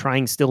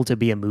trying still to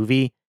be a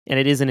movie. And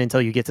it isn't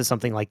until you get to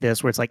something like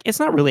this where it's like, it's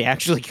not really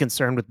actually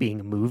concerned with being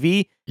a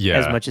movie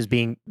as much as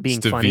being it's funny.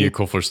 It's a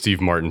vehicle for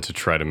Steve Martin to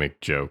try to make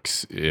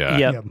jokes. Yeah.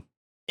 Yep.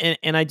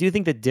 And I do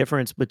think the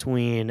difference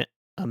between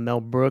a Mel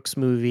Brooks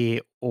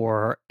movie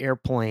or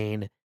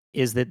Airplane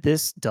is that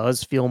this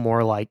does feel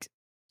more like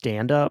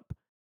stand-up,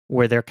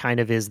 where there kind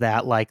of is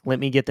that, like, let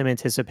me get them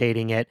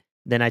anticipating it,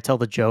 then I tell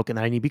the joke, and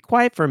then I need to be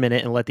quiet for a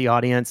minute and let the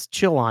audience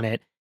chill on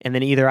it. And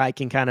then either I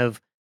can kind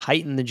of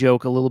heighten the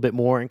joke a little bit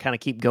more and kind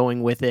of keep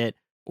going with it,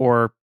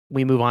 or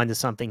we move on to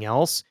something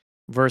else.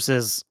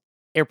 Versus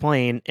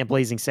Airplane and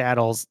Blazing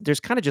Saddles, there's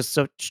kind of just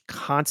such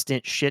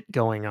constant shit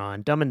going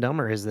on. Dumb and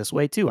Dumber is this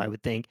way too, I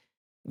would think,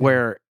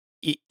 where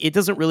it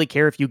doesn't really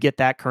care if you get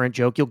that current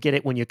joke. You'll get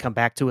it when you come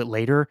back to it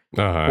later,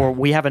 or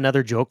we have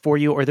another joke for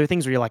you, or there are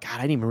things where you're like, God,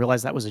 I didn't even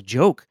realize that was a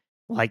joke.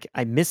 Like,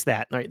 I missed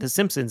that. Right? The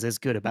Simpsons is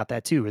good about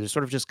that too, where there's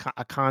sort of just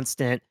a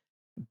constant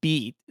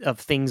beat of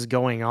things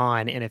going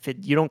on, and if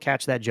you don't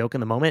catch that joke in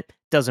the moment,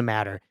 doesn't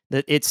matter.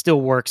 It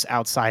still works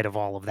outside of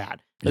all of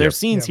that. But there's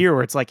scenes here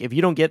where it's like, if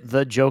you don't get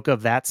the joke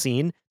of that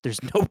scene,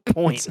 there's no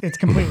point. It's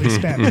completely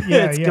spent.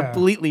 It's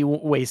completely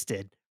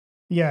wasted.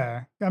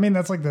 Yeah. I mean,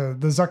 that's like the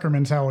Zucker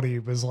mentality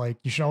was like,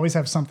 you should always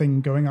have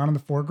something going on in the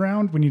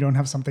foreground when you don't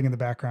have something in the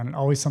background, and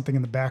always something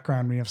in the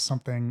background when you have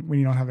something, when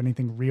you don't have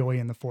anything really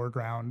in the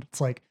foreground.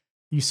 It's like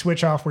you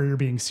switch off where you're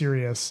being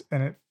serious,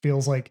 and it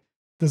feels like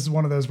this is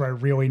one of those where I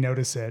really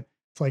notice it.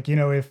 It's like,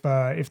 if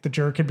the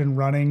jerk had been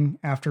running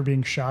after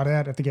being shot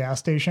at the gas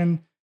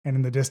station, and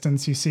in the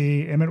distance you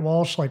see Emmett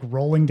Walsh like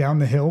rolling down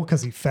the hill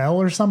because he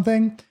fell or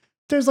something,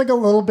 there's like a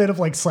little bit of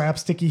like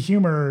slapsticky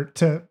humor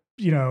to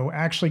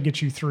actually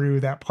get you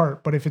through that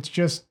part. But if it's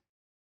just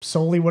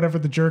solely whatever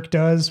the jerk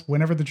does,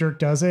 whenever the jerk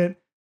does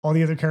it, all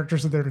the other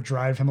characters are there to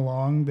drive him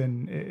along,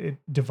 then it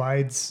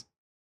divides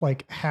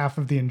like half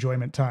of the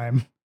enjoyment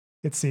time,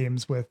 it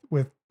seems, with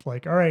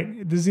like, all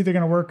right, this is either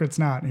going to work or it's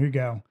not. Here you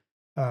go.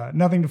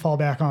 Nothing to fall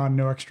back on,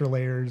 no extra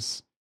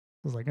layers.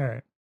 I was like, all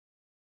right.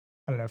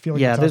 I don't know. I feel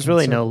like there's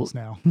really no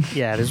now.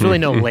 there's really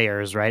no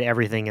layers, right?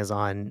 Everything is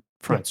on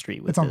Front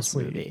Street with this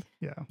movie.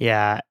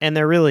 Yeah, and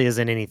there really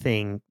isn't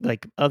anything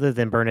like other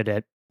than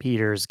Bernadette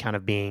Peters kind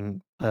of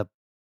being a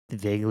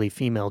vaguely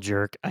female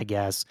jerk, I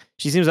guess.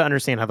 She seems to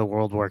understand how the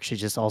world works. She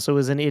just also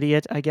is an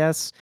idiot, I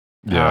guess.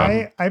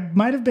 Yeah, I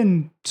might have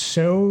been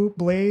so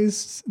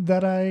blazed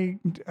that I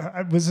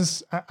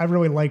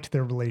really liked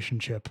their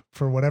relationship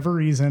for whatever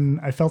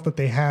reason. I felt that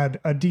they had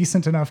a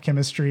decent enough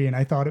chemistry, and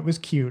I thought it was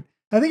cute.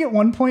 I think at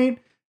one point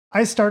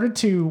I started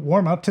to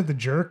warm up to the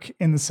jerk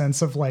in the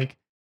sense of like,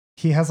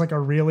 he has like a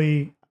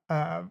really,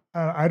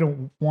 I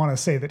don't want to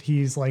say that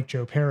he's like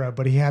Joe Pera,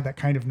 but he had that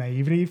kind of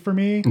naivety for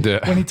me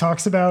when he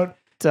talks about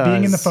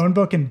being in the phone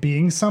book and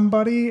being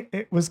somebody.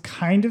 It was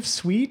kind of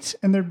sweet.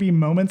 And there'd be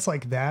moments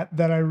like that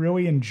I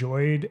really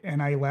enjoyed.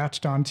 And I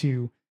latched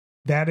onto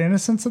that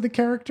innocence of the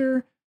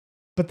character.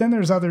 But then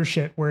there's other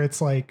shit where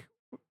it's like,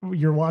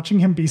 you're watching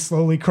him be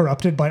slowly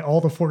corrupted by all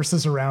the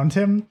forces around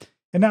him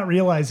and not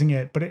realizing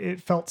it, but it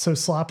felt so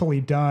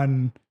sloppily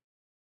done.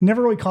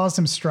 Never really caused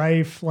him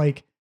strife.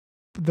 Like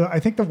I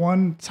think the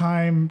one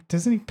time,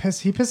 doesn't he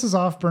pisses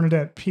off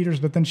Bernadette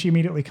Peters, but then she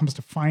immediately comes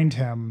to find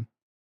him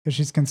because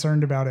she's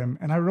concerned about him.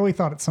 And I really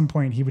thought at some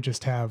point he would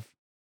just have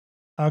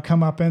a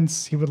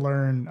comeuppance. He would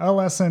learn a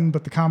lesson,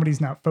 but the comedy's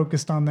not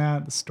focused on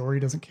that. The story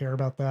doesn't care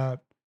about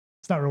that.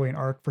 It's not really an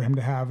arc for him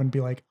to have and be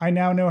like, I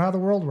now know how the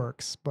world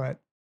works. But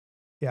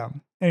yeah.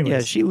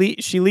 Anyways. Yeah,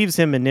 she leaves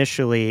him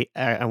initially,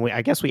 and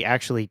I guess we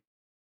actually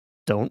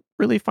don't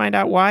really find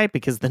out why,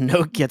 because the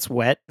note gets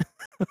wet.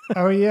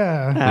 Oh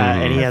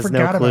yeah, and he has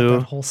no clue. About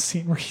that whole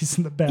scene where he's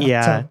in the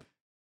bathtub,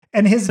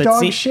 and his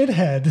dog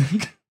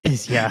shithead.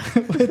 Yeah,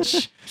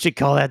 which should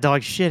call that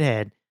dog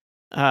shithead.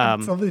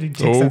 Somebody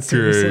takes that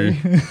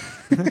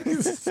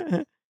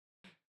seriously.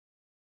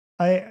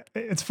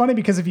 It's funny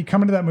because if you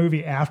come into that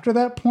movie after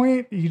that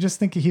point, you just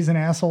think he's an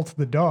asshole to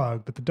the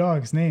dog, but the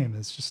dog's name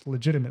is just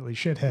legitimately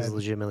shithead. He's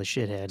legitimately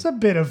shithead. It's a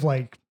bit of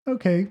like,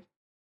 okay,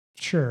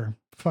 sure,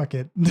 fuck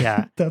it.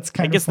 Yeah, that's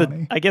kind of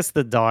funny. I guess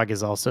the dog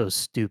is also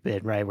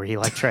stupid, right? Where he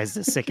like tries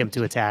to sick him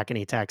to attack and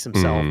he attacks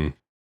himself.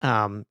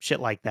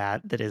 Shit like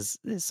that is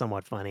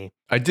somewhat funny.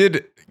 I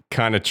did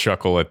kind of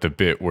chuckle at the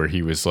bit where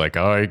he was like,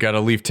 "Oh, you got to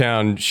leave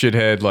town,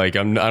 shithead. Like,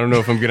 I don't know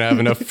if I'm gonna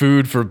have enough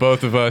food for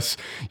both of us.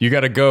 You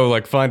got to go,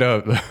 like, find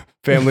a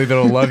family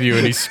that'll love you."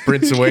 And he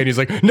sprints away, and he's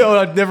like,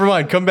 "No, never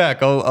mind. Come back.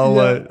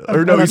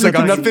 He's like,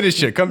 "I'm not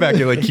finished yet. Come back."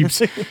 He like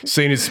keeps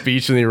saying his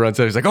speech, and then he runs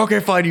out. He's like,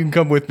 "Okay, fine. You can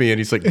come with me." And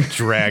he's like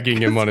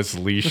dragging him on his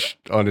leash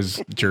on his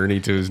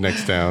journey to his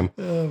next town.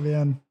 Oh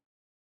man,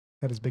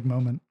 that is a big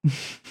moment.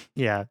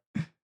 Yeah.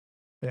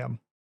 Yeah.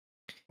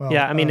 Well,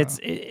 I mean,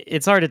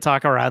 it's hard to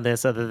talk around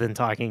this other than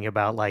talking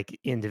about like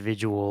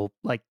individual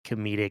like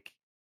comedic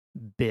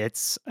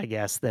bits, I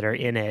guess, that are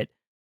in it.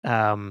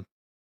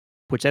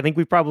 Which I think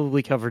we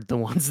probably covered the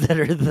ones that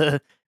are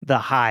the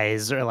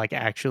highs are like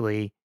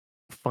actually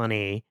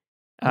funny.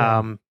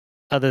 Other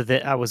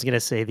than I was gonna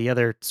say the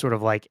other sort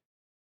of like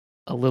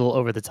a little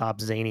over the top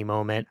zany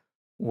moment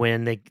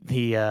when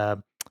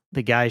the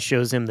guy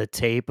shows him the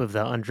tape of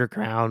the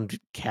underground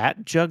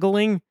cat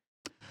juggling.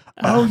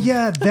 Oh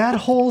yeah, that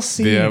whole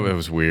scene. Yeah, it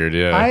was weird.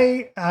 Yeah,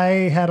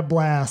 I had a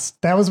blast.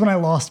 That was when I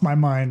lost my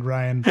mind,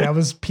 Ryan. That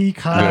was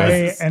peak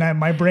high, and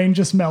my brain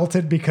just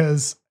melted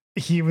because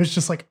he was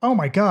just like, "Oh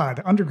my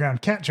god,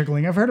 underground cat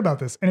juggling! I've heard about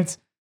this." And it's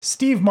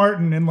Steve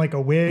Martin in like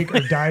a wig or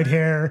dyed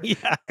hair,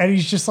 and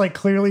he's just like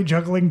clearly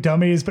juggling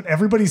dummies. But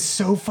everybody's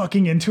so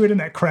fucking into it in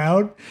that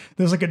crowd.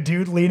 There's like a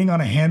dude leaning on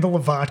a handle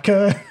of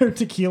vodka or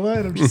tequila,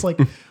 and I'm just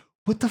like,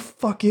 "What the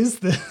fuck is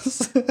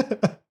this?"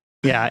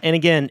 Yeah, and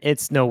again,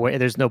 it's nowhere.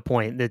 There's no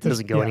point. It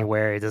doesn't go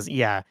anywhere. It doesn't.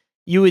 Yeah,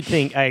 you would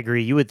think. I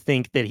agree. You would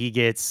think that he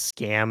gets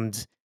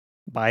scammed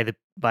by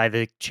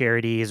the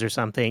charities or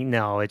something.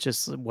 No, it's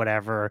just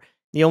whatever.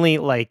 The only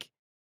like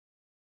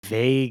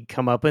vague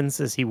comeuppance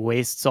is he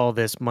wastes all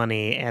this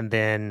money and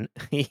then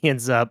he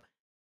ends up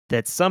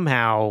that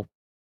somehow,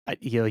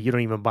 you don't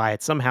even buy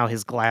it. Somehow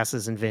his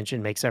glasses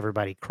invention makes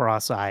everybody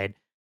cross-eyed.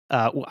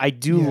 I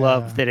do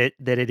love that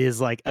it is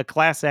like a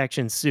class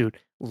action suit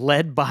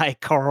led by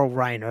Carl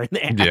Reiner.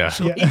 And they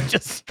actually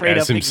just straight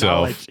as up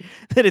himself. acknowledge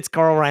that it's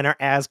Carl Reiner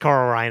as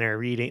Carl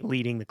Reiner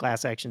leading the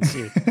class action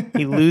suit.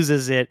 He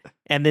loses it,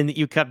 and then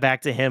you cut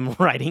back to him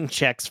writing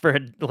checks for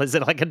was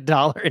it like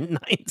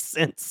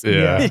 $1.09?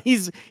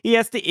 Yeah. He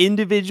has to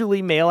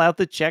individually mail out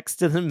the checks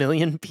to the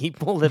million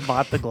people that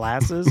bought the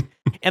glasses.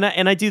 and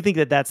I do think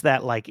that's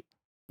that like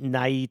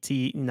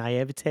naivete.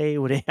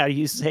 How do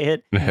you say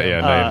it?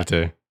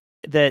 Naivete.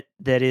 That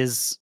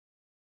is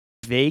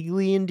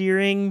vaguely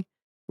endearing,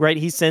 right?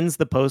 He sends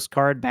the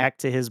postcard back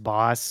to his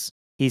boss.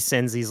 He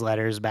sends these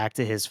letters back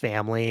to his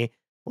family.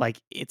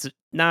 Like, it's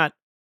not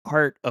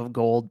heart of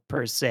gold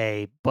per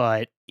se,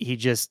 but he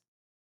just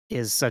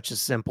is such a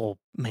simple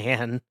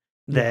man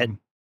that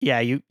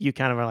you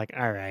kind of are like,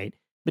 all right.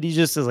 But he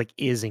just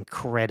is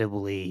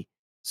incredibly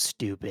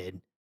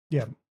stupid.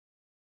 Yeah.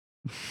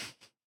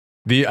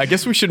 I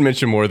guess we should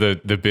mention more the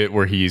bit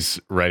where he's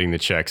writing the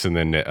checks and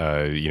then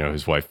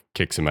his wife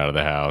kicks him out of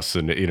the house.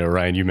 And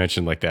Ryan, you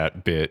mentioned like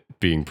that bit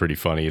being pretty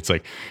funny. It's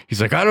like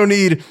he's like, I don't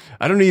need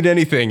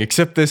anything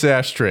except this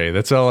ashtray.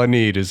 That's all I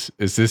need is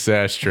this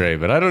ashtray,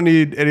 but I don't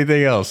need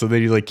anything else. And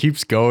then he like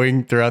keeps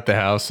going throughout the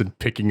house and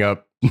picking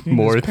up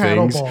more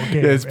things.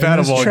 It's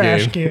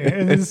paddleball game.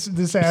 And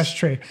this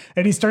ashtray.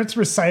 And he starts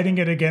reciting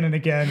it again and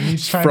again. And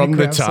he's trying from to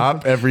the top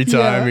something. Every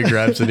time he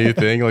grabs a new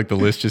thing. Like the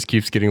list just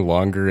keeps getting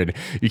longer, and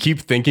you keep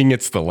thinking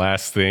it's the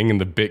last thing,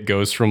 and the bit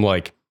goes from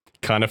like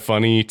kind of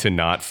funny to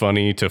not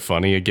funny to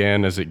funny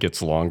again as it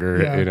gets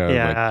longer.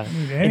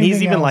 And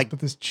he's even like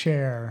with this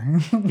chair.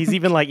 He's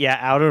even like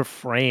out of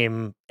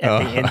frame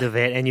at the end of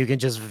it, and you can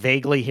just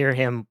vaguely hear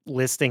him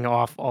listing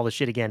off all the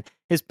shit again.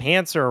 His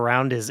pants are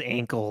around his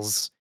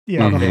ankles.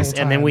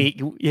 And then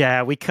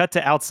we cut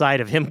to outside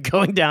of him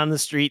going down the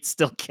street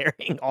still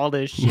carrying all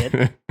this shit.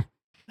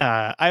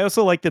 I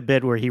also like the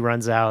bit where he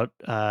runs out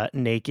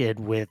naked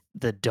with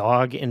the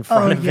dog in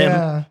front of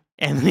him,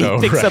 and then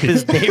he picks up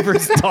his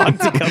neighbor's dog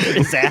to cover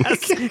his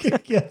ass.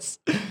 Yes.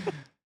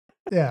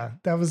 Yeah,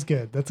 that was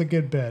good. That's a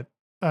good bit.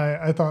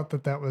 I thought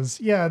that was,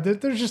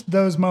 there's just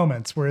those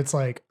moments where it's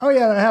like, oh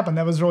yeah, that happened.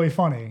 That was really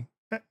funny.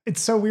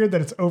 It's so weird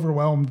that it's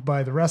overwhelmed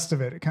by the rest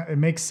of it. It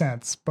makes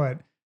sense,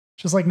 but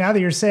just like now that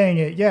you're saying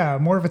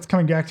it, more of it's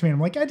coming back to me. And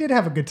I'm like, I did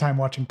have a good time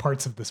watching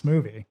parts of this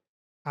movie.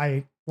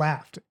 I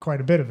laughed quite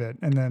a bit of it.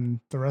 And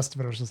then the rest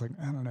of it, I was just like,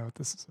 I don't know what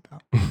this is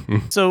about.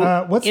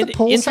 So what's the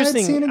poolside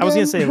scene again? I was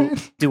going to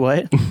say, do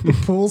what? The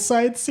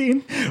poolside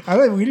scene? I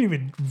think we didn't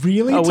even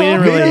really talk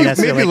about it.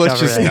 Maybe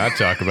let's just not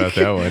talk about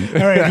that one.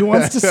 All right, who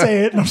wants to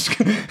say it? I'm just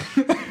gonna...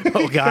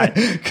 Oh, God.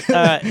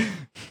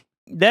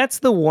 That's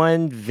the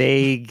one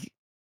vague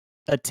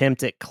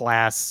attempt at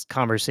class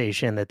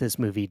conversation that this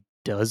movie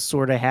does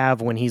sort of have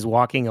when he's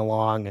walking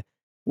along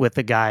with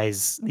the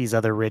guys, these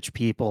other rich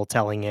people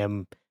telling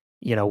him,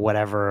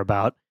 whatever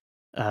about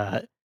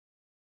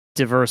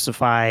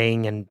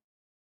diversifying and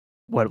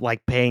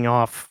paying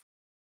off.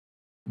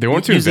 They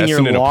want to invest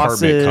in an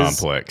apartment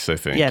complex, I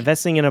think. Yeah,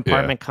 investing in an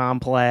apartment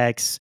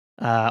complex,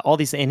 all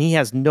these, and he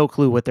has no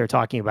clue what they're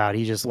talking about.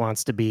 He just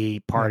wants to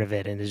be part of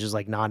it and is just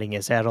like nodding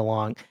his head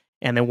along.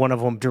 And then one of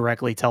them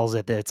directly tells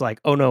it that it's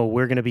like, oh no,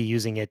 we're going to be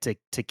using it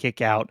to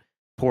kick out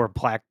poor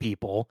black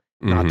people.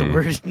 Not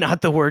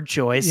the word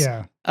choice.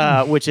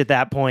 Yeah. Which at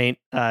that point,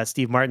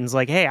 Steve Martin's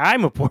like, "Hey,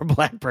 I'm a poor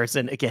black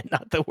person." Again,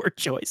 not the word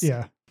choice.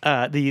 Yeah.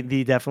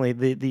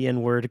 The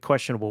N-word,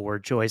 questionable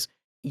word choice,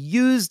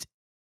 used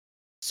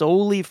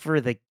solely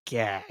for the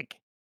gag.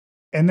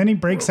 And then he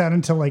breaks out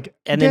into like,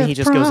 and then he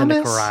just goes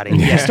into karate.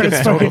 He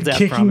starts fucking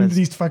kicking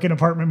these fucking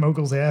apartment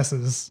moguls'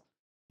 asses.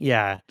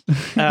 Yeah.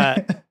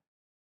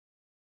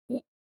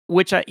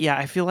 Which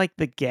I feel like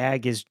the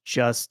gag is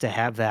just to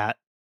have that.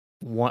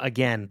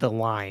 Again, the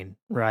line,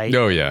 right?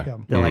 Oh, yeah.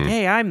 They're like,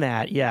 hey, I'm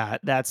that. Yeah,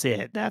 that's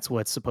it. That's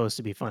what's supposed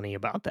to be funny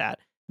about that.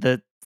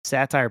 The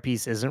satire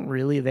piece isn't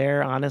really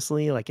there,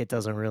 honestly. Like, it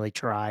doesn't really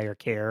try or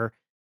care.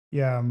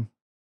 Yeah.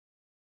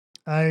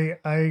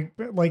 I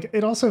like,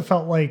 it also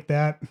felt like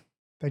that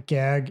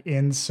gag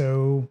ends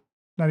so,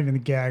 not even the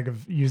gag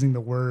of using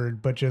the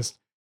word, but just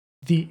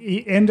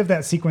the end of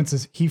that sequence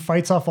is he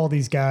fights off all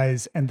these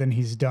guys and then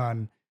he's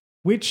done.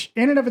 Which,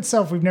 in and of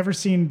itself, we've never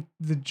seen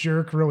the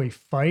jerk really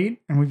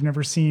fight, and we've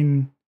never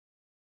seen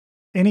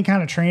any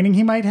kind of training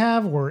he might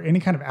have, or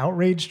any kind of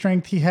outrage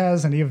strength he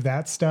has, any of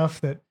that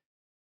stuff that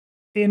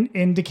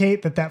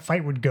indicate that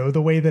fight would go the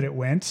way that it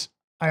went.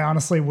 I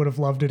honestly would have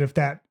loved it if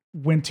that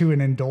went to an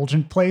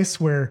indulgent place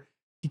where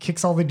he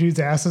kicks all the dudes'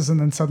 asses, and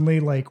then suddenly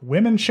like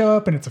women show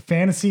up and it's a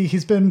fantasy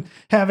he's been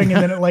having,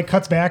 and then it like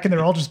cuts back and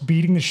they're all just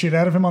beating the shit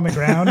out of him on the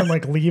ground and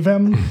like leave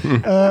him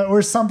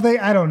or something.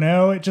 I don't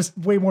know. It just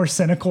way more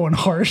cynical and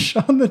harsh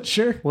on the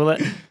jerk. Well,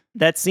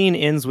 that scene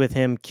ends with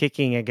him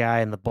kicking a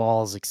guy in the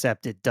balls,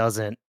 except it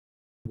doesn't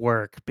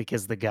work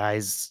because the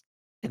guy's,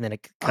 and then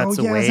it cuts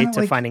away to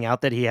like finding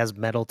out that he has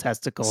metal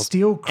testicles.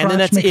 Steel crotch and then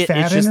that's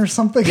McFadden or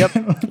something. Yep.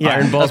 Yeah.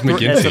 Iron Balls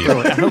McGinty.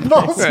 Iron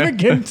Balls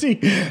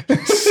McGinty.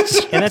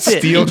 And that's it.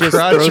 Steel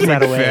crotch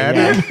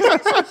McFadden.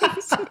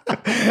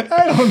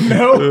 I don't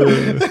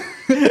know.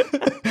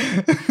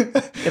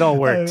 It all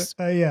works.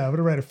 Yeah, I'm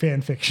gonna write a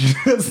fan fiction.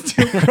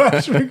 Steel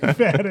Crush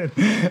McFadden.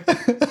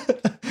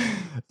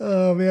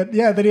 Oh man,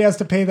 yeah. Then he has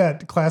to pay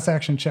that class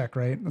action check,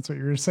 right? That's what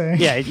you were saying.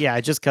 Yeah.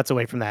 It just cuts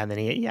away from that, and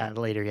then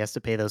later he has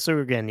to pay those. So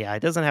again,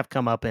 it doesn't have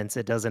comeuppance.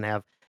 It doesn't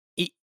have.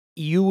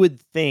 You would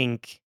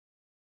think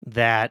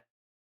that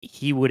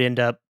he would end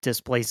up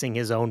displacing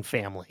his own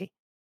family,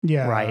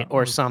 right,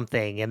 or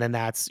something, and then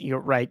you're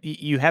right.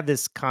 You have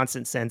this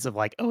constant sense of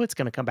like, oh, it's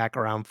going to come back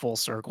around full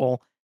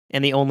circle,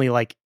 and the only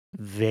like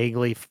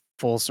vaguely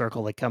full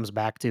circle it comes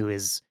back to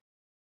is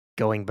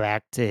going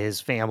back to his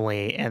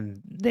family,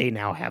 and they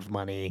now have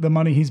money. The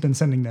money he's been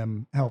sending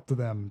them help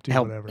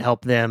whatever.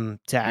 Help them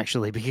to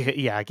actually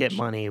get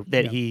money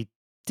that he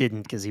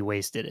didn't because he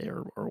wasted it,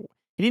 or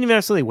he didn't even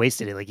necessarily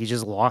wasted it. Like he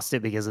just lost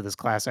it because of this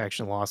class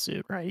action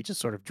lawsuit, right? He just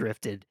sort of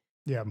drifted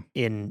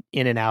in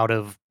and out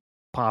of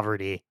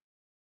poverty.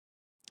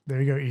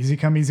 There you go. Easy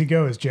come, easy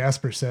go, as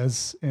Jasper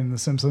says in The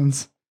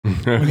Simpsons.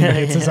 When he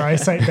gets his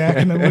eyesight back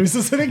and then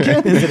loses it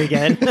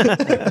again.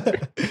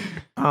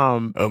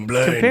 I'm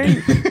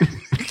blind.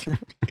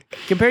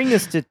 Comparing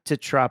this to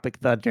Tropic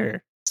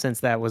Thunder,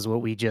 since that was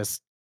what we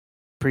just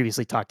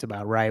previously talked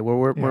about, right? Where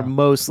we're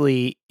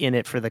mostly in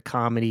it for the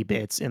comedy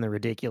bits and the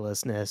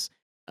ridiculousness.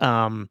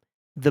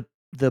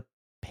 The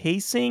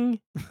pacing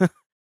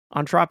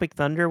on Tropic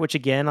Thunder, which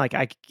again, like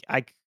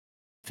I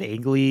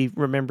vaguely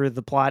remember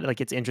the plot. Like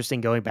it's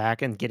interesting going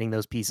back and getting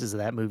those pieces of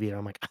that movie, and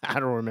I'm like,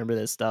 I don't remember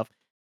this stuff.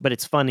 But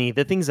it's funny.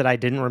 The things that I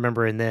didn't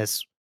remember in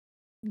this,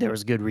 there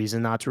was good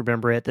reason not to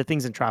remember it. The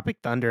things in Tropic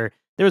Thunder,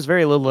 there was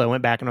very little I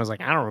went back and I was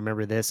like, I don't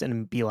remember this,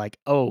 and be like,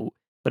 oh,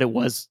 but it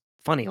was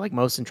funny. Like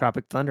most in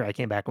Tropic Thunder, I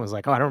came back and was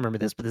like, oh, I don't remember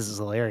this, but this is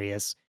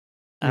hilarious.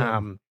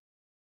 Yeah.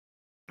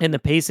 And the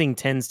pacing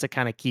tends to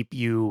kind of keep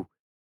you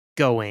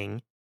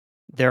going.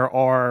 There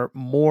are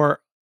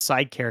more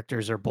side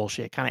characters are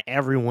bullshit. Kind of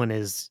everyone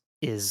is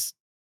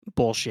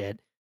bullshit.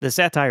 The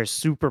satire is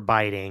super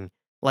biting.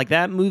 Like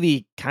that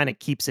movie kind of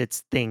keeps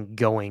its thing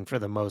going for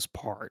the most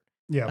part.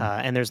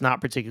 Yeah. And there's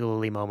not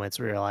particularly moments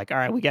where you're like, all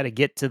right, we got to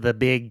get to the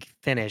big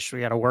finish.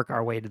 We got to work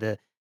our way to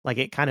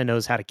it kind of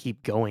knows how to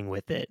keep going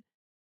with it.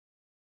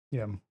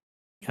 Yeah.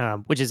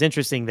 Which is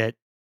interesting that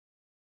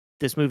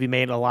this movie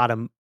made a lot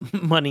of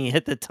money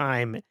at the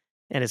time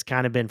and has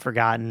kind of been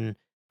forgotten.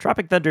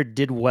 Tropic Thunder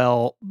did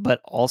well,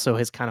 but also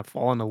has kind of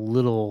fallen a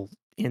little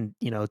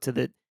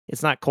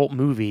it's not cult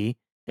movie.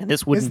 And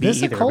this wouldn't be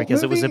either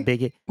because it was a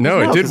big.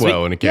 No, it did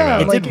well when it came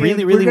out. It did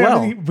really, really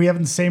well. We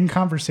having the same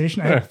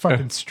conversation. I had a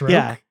fucking stroke.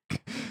 Yeah.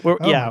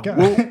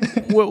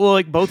 Well,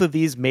 like both of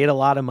these made a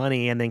lot of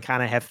money and then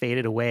kind of have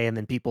faded away, and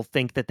then people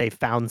think that they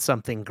found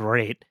something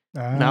great,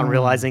 not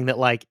realizing that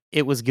like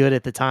it was good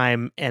at the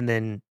time, and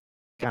then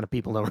kind of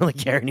people don't really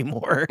care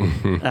anymore.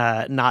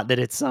 Not that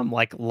it's some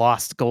like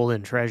lost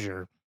golden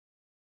treasure.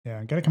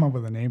 Yeah, got to come up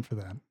with a name for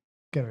that.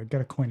 Got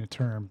to coin a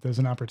term. There's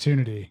an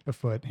opportunity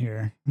afoot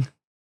here.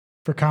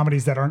 For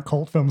comedies that aren't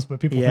cult films,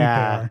 but people think they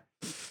are.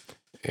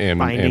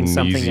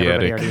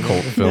 Amnesiac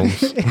cult films.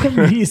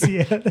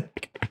 Amnesiac.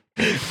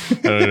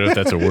 I don't know if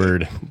that's a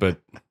word, but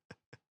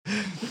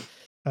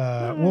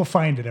we'll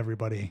find it,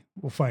 everybody.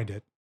 We'll find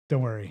it.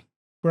 Don't worry.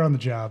 We're on the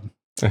job.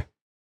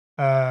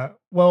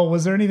 Well,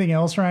 was there anything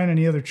else, Ryan?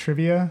 Any other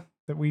trivia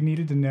that we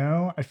needed to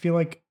know? I feel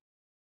like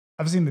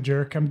I've seen The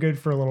Jerk. I'm good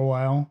for a little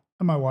while.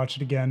 I might watch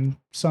it again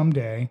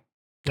someday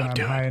when I'm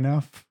high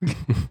enough.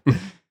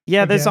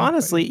 Yeah, there's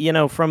honestly,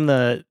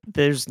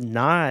 there's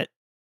not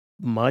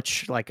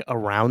much like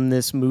around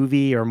this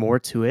movie or more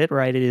to it,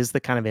 right? It is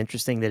the kind of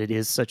interesting that it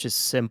is such a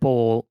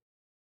simple,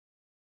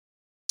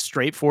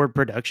 straightforward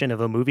production of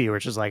a movie where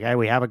it's just like, hey,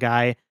 we have a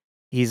guy,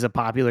 he's a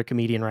popular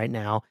comedian right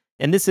now.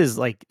 And this is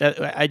like,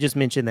 I just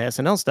mentioned the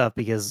SNL stuff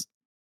because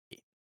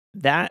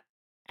that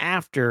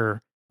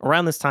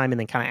around this time and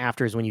then kind of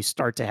after is when you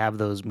start to have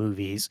those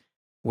movies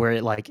where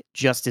it like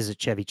just is a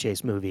Chevy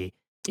Chase movie.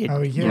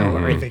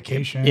 Great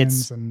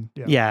Vacations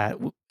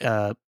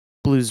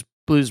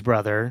Blues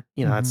Brother.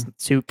 That's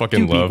two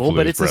fucking people, Blues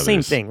but it's Brothers. the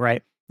same thing,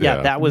 right?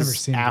 Yeah, that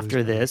was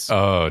after this.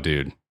 Oh,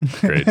 dude,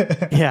 great.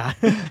 Yeah,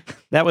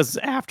 that was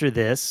after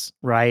this,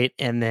 right?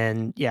 And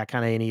then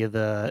kind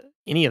of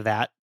any of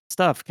that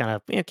stuff, kind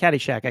of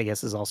Caddyshack, I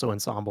guess, is also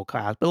ensemble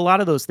cast, but a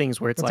lot of those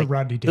things where it's That's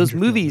like those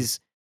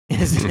movies.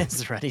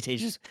 It's Rodney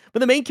Dangerfield, but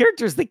the main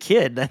character is the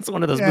kid. That's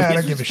one of those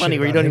movies that's funny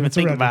where you don't even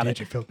think about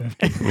it.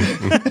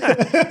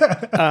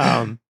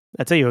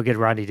 I'll tell you a good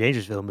Rodney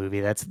Dangerfield movie.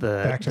 That's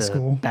the Back to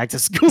School. Back to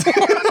School.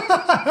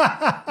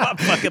 I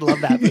fucking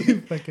love that movie.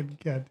 Fucking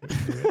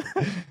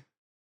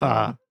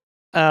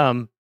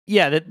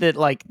that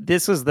like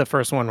this is the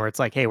first one where it's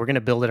like, hey, we're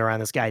gonna build it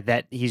around this guy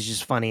that he's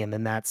just funny, and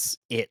then that's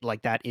it.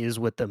 Like that is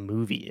what the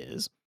movie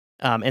is.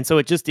 And so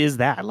it just is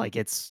that. Like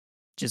it's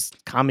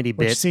just comedy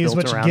bits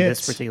built around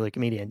this particular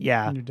comedian.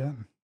 Yeah. And you're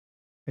done.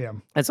 Yeah.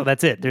 And so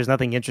that's it. There's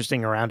nothing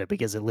interesting around it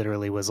because it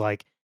literally was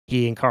like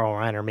he and Carl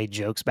Reiner made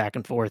jokes back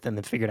and forth and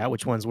then figured out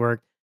which ones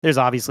worked. There's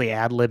obviously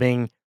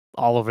ad-libbing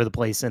all over the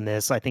place in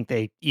this. I think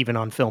they, even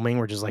on filming,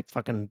 were just like,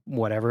 fucking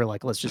whatever.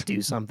 Like, let's just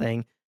do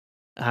something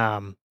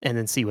and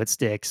then see what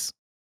sticks.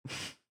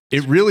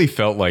 It really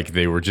felt like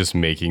they were just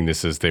making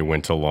this as they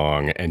went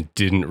along and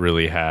didn't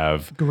really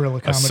have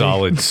a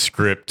solid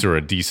script or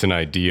a decent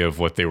idea of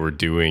what they were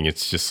doing.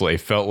 It's just like,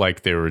 it felt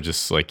like they were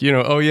just like,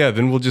 oh yeah,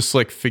 then we'll just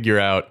like figure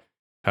out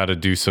how to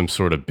do some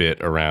sort of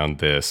bit around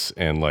this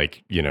and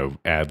like,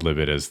 ad lib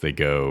it as they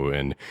go.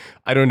 And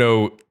I don't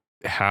know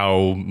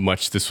how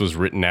much this was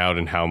written out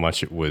and how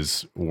much it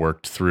was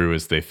worked through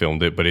as they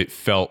filmed it, but it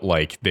felt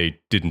like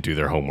they didn't do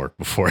their homework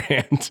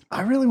beforehand.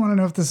 I really want to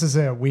know if this is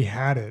we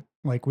had it.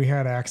 Like we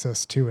had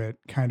access to it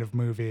kind of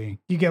movie.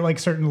 You get like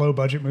certain low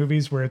budget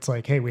movies where it's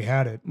like, hey, we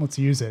had it. Let's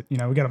use it. We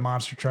got a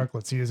monster truck.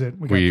 Let's use it.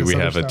 We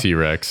have a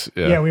T-Rex.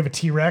 Yeah, we have a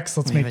T-Rex.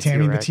 Let's make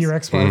Tammy the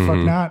T-Rex. Why the fuck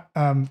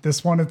not?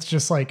 This one, it's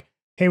just like,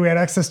 hey, we had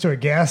access to a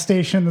gas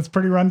station that's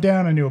pretty run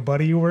down. I knew a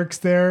buddy who works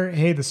there.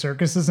 Hey, the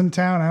circus is in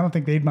town. I don't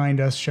think they'd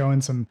mind us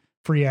showing some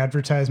free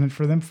advertisement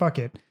for them. Fuck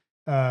it.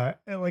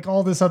 Like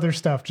all this other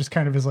stuff just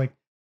kind of is like,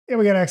 yeah,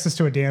 we got access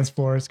to a dance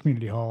floor, it's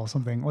community hall,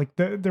 something like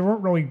there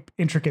weren't really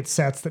intricate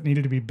sets that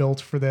needed to be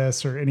built for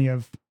this or any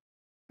of,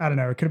 I don't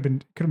know. It could have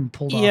been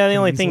pulled off. Yeah, the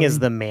only thing is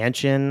the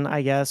mansion,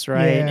 I guess,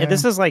 right? Yeah. And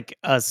this is like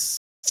a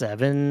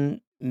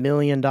 $7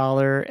 million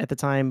at the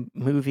time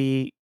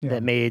movie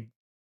that made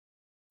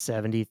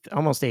 70,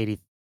 almost 80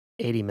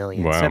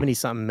 million, wow. 70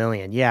 something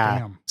million. Yeah.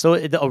 Damn. So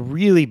a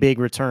really big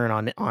return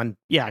on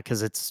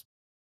because it's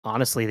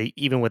honestly,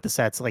 even with the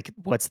sets, like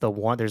what's the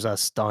one? There's a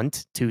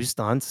stunt, 2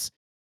 stunts.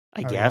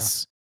 I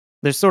guess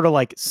there's sort of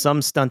like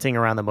some stunting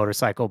around the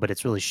motorcycle, but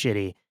it's really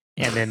shitty.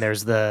 And then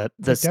there's the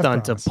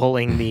stunt of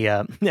pulling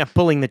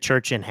the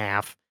church in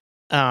half.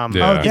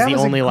 That is the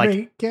was only a like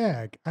great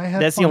gag.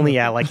 That's the only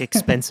like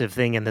expensive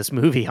thing in this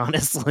movie,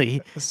 honestly.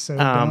 That was so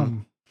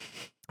dumb.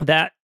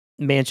 That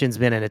mansion's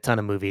been in a ton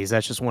of movies.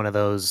 That's just one of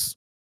those.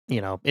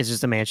 It's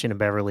just a mansion in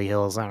Beverly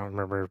Hills. I don't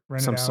remember.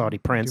 Some Saudi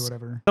prince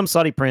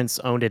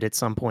owned it at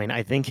some point.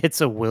 I think it's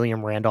a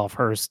William Randolph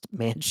Hearst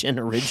mansion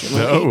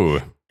originally.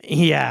 Oh.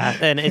 Yeah,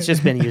 and it's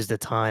just been used a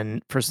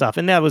ton for stuff.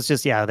 And that was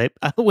just,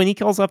 when he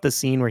calls up the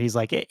scene where he's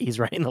like, he's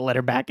writing the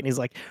letter back and he's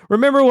like,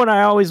 remember when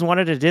I always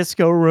wanted a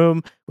disco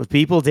room with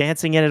people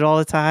dancing in it all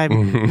the time?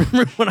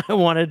 Remember when I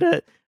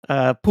wanted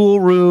a pool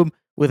room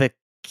with a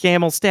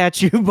camel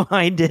statue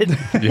behind it?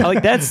 Yeah.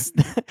 Like that's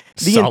the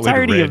solid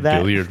entirety red of that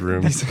billiard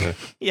room.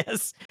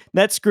 Yes,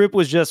 that script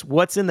was just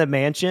what's in the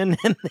mansion,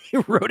 and they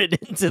wrote it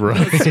into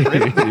the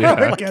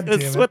script. Yeah.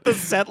 That's what the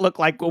set looked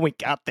like when we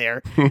got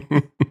there.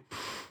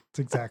 It's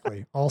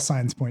exactly all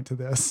signs point to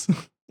this.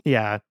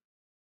 Yeah.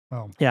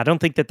 Well, yeah, I don't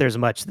think that there's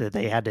much that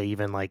they had to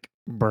even like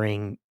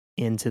bring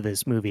into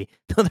this movie.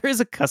 Though there is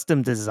a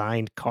custom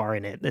designed car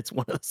in it. That's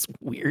one of those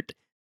weird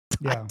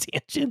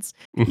tangents.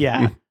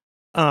 Yeah.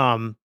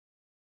 So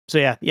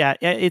yeah,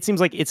 it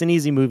seems like it's an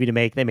easy movie to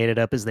make. They made it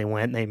up as they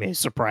went. They made a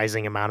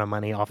surprising amount of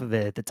money off of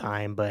it at the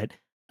time, but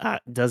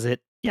does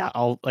it?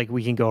 Yeah,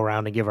 we can go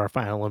around and give our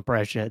final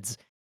impressions.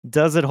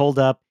 Does it hold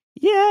up?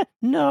 Yeah,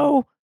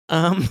 no.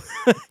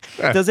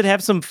 Does it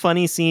have some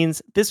funny scenes?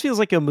 This feels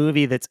like a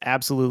movie that's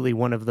absolutely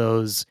one of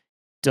those.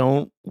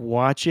 Don't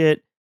watch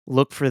it.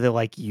 Look for the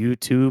like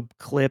YouTube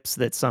clips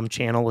that some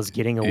channel is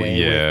getting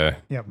away with.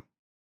 Yeah.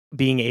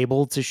 Being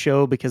able to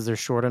show because they're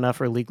short enough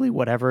or legally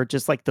whatever.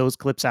 Just like those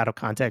clips out of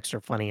context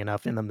are funny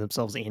enough in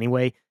themselves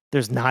anyway.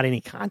 There's not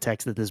any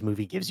context that this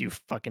movie gives you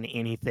fucking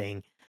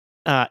anything.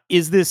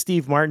 Is this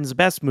Steve Martin's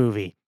best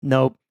movie?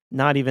 Nope,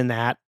 not even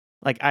that.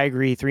 Like, I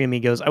agree, Three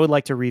Amigos, I would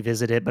like to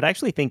revisit it, but I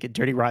actually think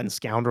Dirty Rotten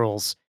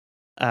Scoundrels...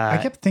 I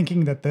kept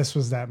thinking that this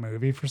was that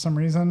movie for some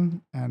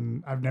reason,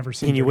 and I've never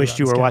seen and you wished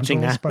you were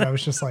watching that. But I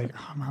was just like,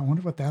 I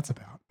wonder what that's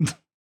about.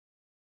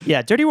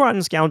 Yeah, Dirty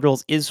Rotten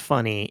Scoundrels is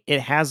funny.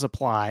 It has a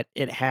plot.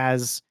 It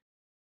has,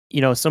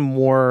 some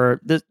more,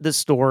 the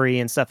story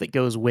and stuff that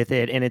goes with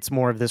it, and it's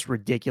more of this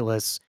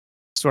ridiculous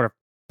sort of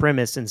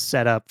premise and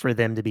setup for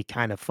them to be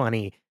kind of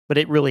funny, but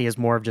it really is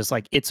more of just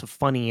like, it's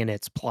funny in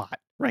its plot,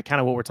 right?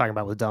 Kind of what we're talking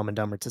about with Dumb and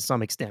Dumber to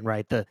some extent,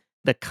 right? The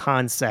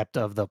concept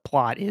of the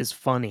plot is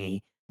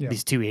funny. Yeah.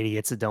 These 2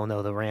 idiots that don't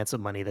know the ransom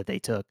money that they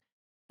took.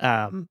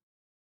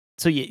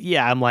 So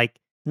yeah, I'm like,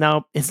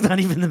 no, it's not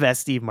even the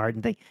best Steve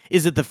Martin thing.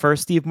 Is it the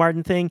first Steve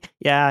Martin thing?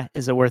 Yeah.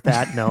 Is it worth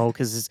that? No,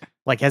 because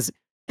like, has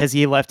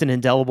he left an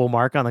indelible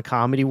mark on the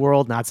comedy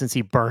world? Not since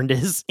he burned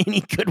any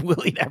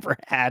goodwill he'd ever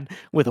had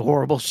with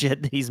horrible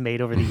shit that he's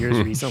made over the years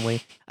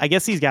recently. I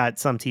guess he's got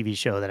some TV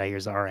show that I hear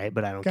is all right,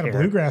 but I don't care. Got a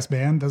bluegrass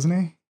band, doesn't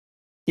he?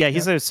 Yeah,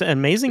 he's an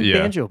amazing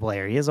banjo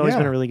player. He has always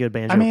been a really good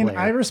banjo player.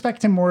 I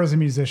respect him more as a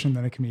musician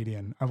than a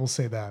comedian. I will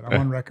say that. I'm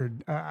on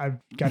record. I've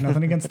got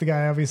nothing against the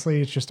guy,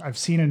 obviously. It's just I've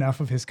seen enough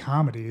of his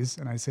comedies,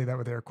 and I say that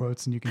with air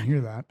quotes, and you can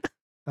hear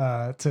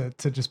that,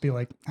 to just be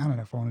like, I don't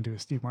know if I want to do a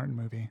Steve Martin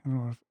movie. I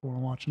don't know if I want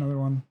to watch another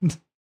one.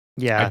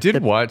 Yeah. I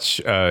did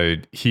watch,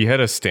 he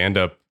had a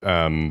stand-up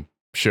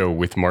show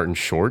with Martin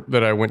Short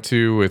that I went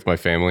to with my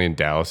family in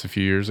Dallas a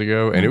few years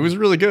ago, and it was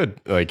really good.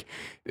 Like,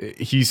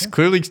 he's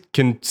clearly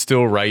can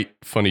still write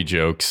funny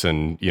jokes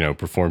and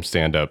perform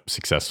stand-up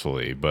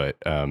successfully, but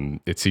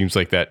it seems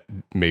like that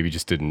maybe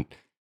just didn't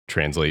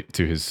translate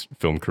to his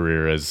film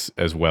career as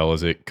well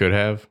as it could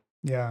have.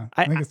 Yeah,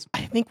 I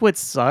think what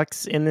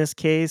sucks in this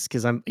case,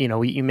 because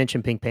you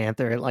mentioned Pink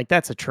Panther, like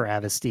that's a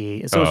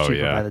travesty. So it's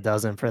Cheaper by the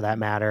Dozen for that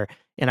matter.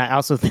 And I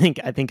also think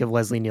of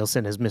Leslie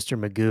Nielsen as Mr.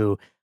 Magoo.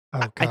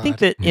 I think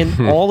that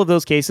in all of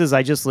those cases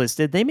I just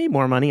listed, they made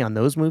more money on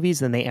those movies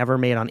than they ever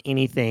made on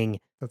anything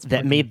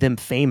that made them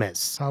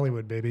famous.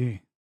 Hollywood,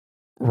 baby.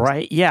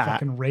 Right? Yeah.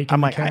 Fucking raking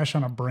the cash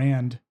on a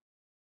brand.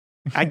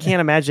 I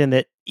can't imagine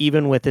that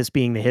even with this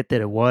being the hit that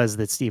it was,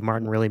 that Steve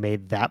Martin really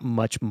made that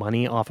much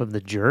money off of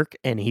The Jerk,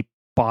 and he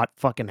bought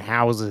fucking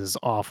houses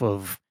off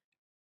of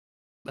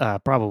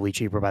probably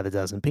Cheaper by the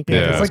Dozen. Pink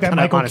Panther, it's like that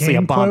Michael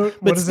Caine quote.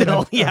 But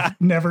still,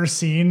 I've never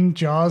seen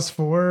Jaws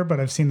 4, but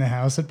I've seen the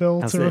house it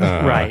built.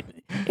 Right.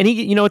 And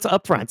he, it's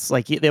upfronts.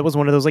 Like that was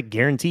one of those like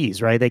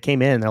guarantees, right? They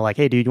came in and they're like,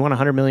 "Hey, dude, you want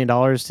 $100 million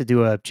to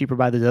do a Cheaper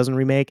by the Dozen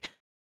remake?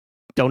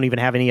 Don't even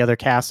have any other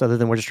cast other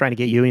than we're just trying to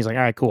get you." And he's like,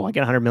 "All right, cool. I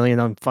get $100 million.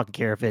 I don't fucking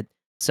care if it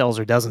sells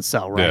or doesn't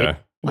sell, right? Yeah.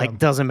 Like,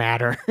 doesn't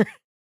matter."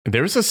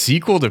 There was a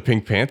sequel to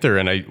Pink Panther,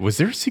 and was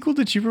there a sequel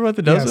to Cheaper by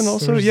the Dozen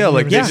also? They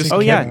just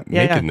kept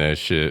making that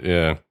shit.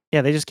 Yeah.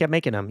 Yeah, they just kept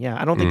making them. Yeah,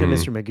 I don't think that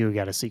Mr. Magoo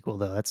got a sequel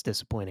though. That's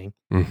disappointing.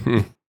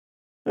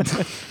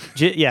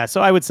 Yeah,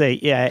 so I would say,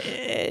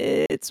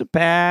 it's a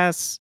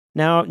pass.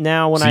 Now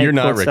when I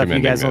quote stuff, you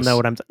guys will know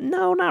what I'm.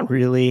 No, not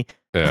really.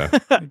 Yeah.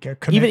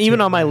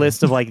 even on my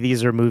list of like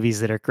these are movies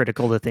that are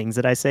critical to things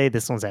that I say,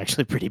 this one's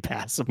actually pretty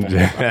passable.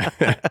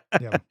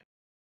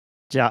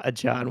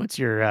 John, what's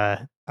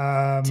your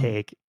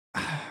take?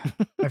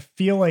 I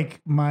feel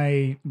like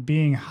my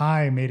being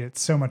high made it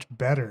so much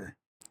better.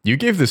 You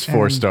gave this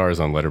 4 stars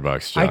on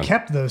Letterboxd, John. I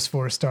kept those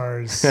 4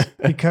 stars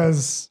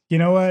because you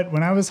know what?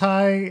 When I was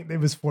high, it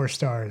was 4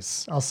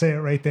 stars. I'll say it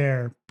right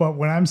there. But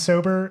when I'm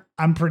sober,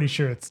 I'm pretty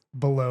sure it's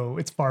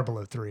far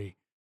below 3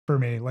 for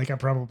me. Like I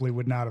probably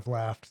would not have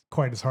laughed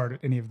quite as hard at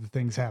any of the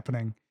things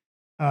happening.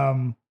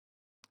 I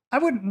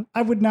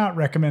would not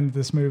recommend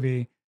this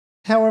movie.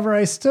 However,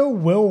 I still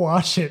will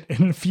watch it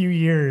in a few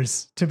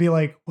years to be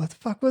like, what the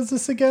fuck was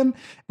this again?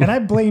 And I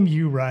blame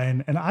you,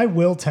 Ryan, and I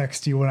will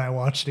text you when I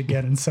watch it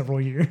again in several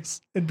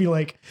years. It'd be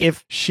like,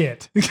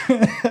 shit.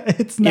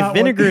 It's not. If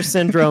Vinegar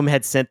Syndrome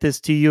had sent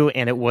this to you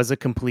and it was a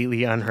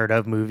completely unheard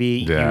of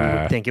movie, you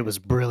would think it was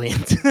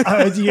brilliant.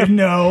 There's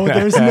no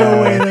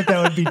way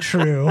that would be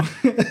true.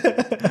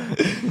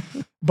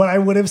 But I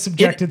would have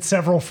subjected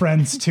several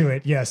friends to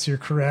it. Yes, you're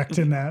correct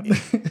in that.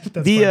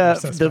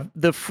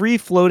 The free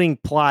floating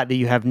plot that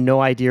you have no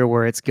idea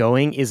where it's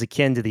going is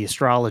akin to The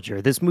Astrologer.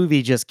 This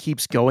movie just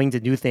keeps going to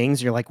new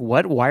things. You're like,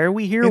 what? Why are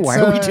we here? Why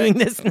are we doing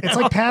this now? It's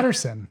like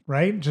Patterson,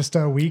 right? Just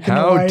a week in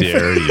the life. How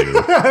dare you?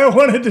 I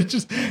wanted to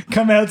just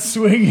come out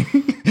swinging.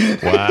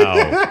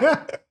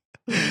 Wow.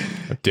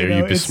 How dare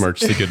you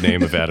besmirch the good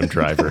name of Adam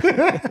Driver?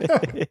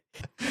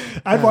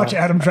 I'd watch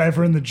Adam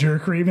Driver in the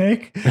Jerk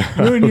remake.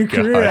 Ruin your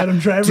career, Adam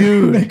Driver.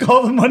 Dude. Make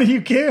all the money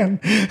you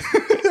can.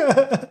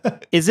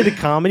 Is it a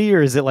comedy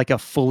or is it like a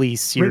fully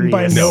serious? Written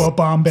by Noah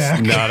Baumbach.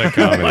 It's not a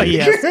comedy.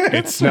 Yes.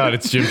 It's not.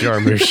 It's Jim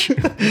Jarmusch.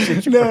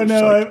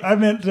 I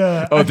meant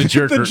the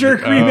Jerk. The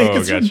Jerk remake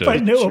is written by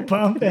Noah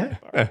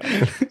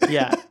Baumbach.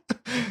 Yeah.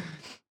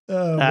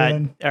 Oh,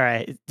 man. All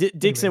right.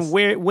 Dixon,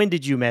 when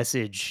did you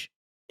message?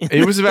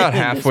 It was about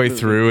halfway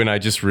through, and I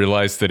just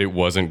realized that it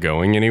wasn't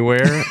going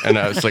anywhere. And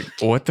I was like,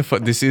 what the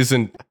fuck? This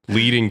isn't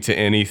leading to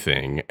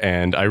anything.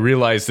 And I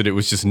realized that it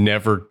was just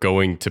never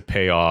going to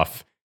pay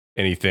off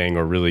anything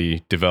or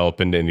really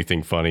develop into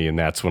anything funny. And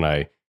that's when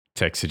I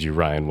texted you,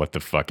 Ryan, what the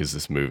fuck is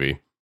this movie?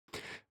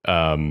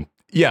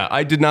 Yeah,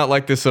 I did not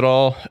like this at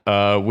all.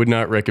 Would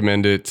not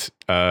recommend it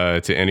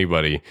to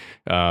anybody.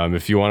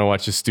 If you want to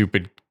watch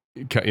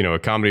a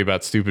comedy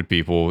about stupid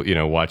people,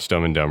 watch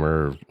Dumb and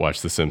Dumber, or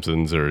watch The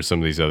Simpsons, or some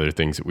of these other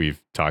things that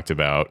we've talked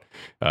about.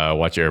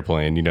 Watch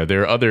Airplane.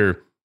 There are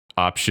other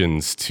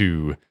options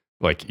to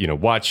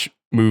watch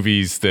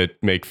movies that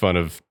make fun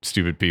of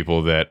stupid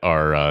people that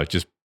are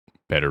just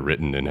better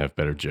written and have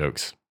better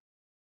jokes.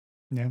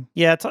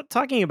 Yeah.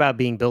 Talking about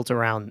being built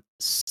around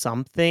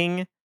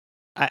something,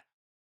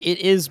 it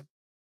is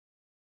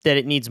that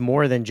it needs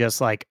more than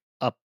just like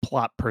a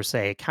plot per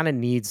se. It kind of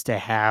needs to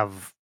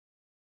have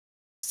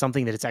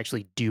something that it's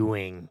actually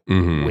doing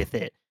with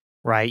it,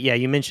 right? Yeah,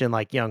 you mentioned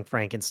like Young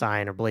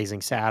Frankenstein or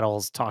Blazing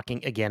Saddles,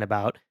 talking again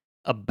about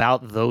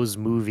those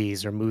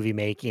movies or movie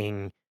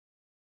making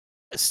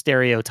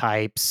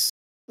stereotypes,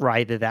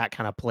 right? That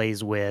kind of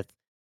plays with,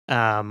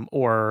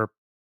 or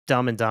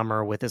Dumb and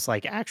Dumber with this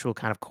like actual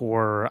kind of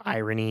core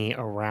irony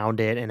around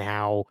it, and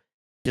how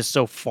just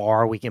so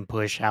far we can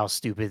push how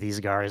stupid these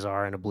guys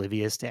are and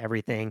oblivious to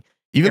everything.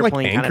 Even like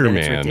Anchorman, kind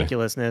of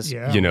ridiculousness.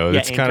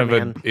 It's kind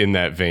of in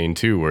that vein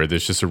too, where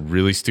there's just a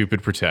really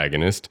stupid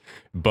protagonist,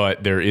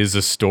 but there is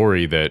a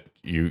story that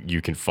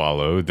you can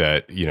follow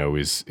that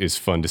is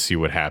fun to see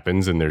what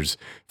happens, and there's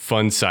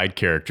fun side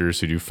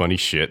characters who do funny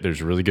shit.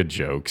 There's really good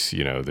jokes.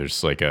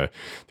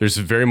 There's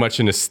very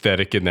much an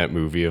aesthetic in that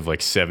movie of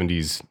like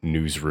 70s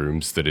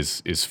newsrooms that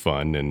is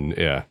fun,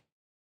 and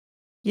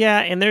yeah,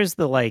 and there's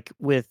the like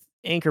with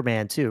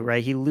Anchorman 2,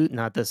 right?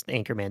 Not this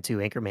Anchorman 2,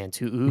 Anchorman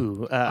 2.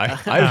 Ooh.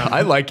 I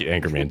like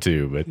Anchorman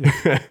 2,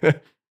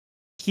 but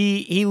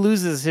he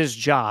loses his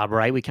job,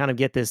 right? We kind of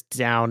get this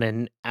down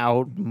and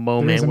out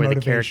moment where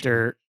the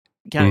character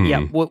kind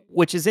of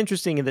which is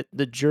interesting that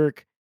the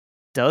jerk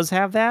does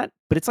have that,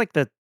 but it's like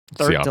the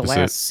third to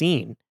last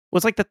scene. Well,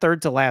 it's like the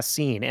third to last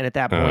scene, and at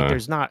that point,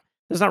 there's not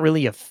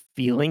really a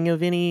feeling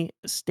of any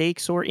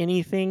stakes or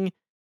anything,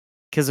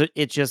 because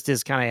it just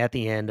is kind of at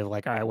the end of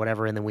like, all right,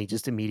 whatever, and then we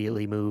just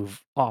immediately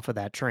move off of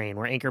that train.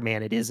 Where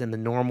Anchorman, it is in the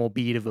normal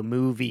beat of a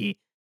movie,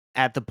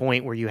 at the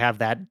point where you have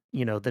that,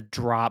 the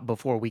drop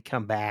before we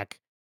come back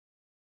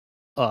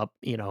up,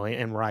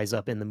 and rise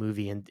up in the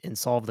movie and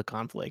solve the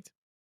conflict.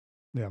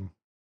 Yeah.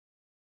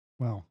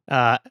 Well.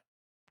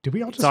 Did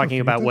we all just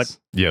talking about this? what?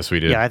 Yes, we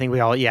did. Yeah, I think we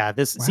all. Yeah,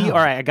 this. Wow. See, all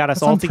right, I got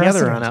us all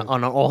together on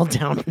an all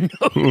down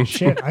note.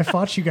 Shit, I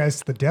fought you guys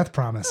to the death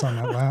promise on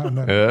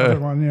that other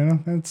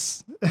one.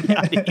 It's.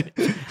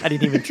 I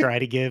didn't even try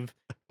to give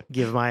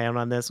my own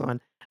on this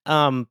one.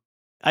 I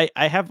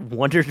have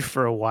wondered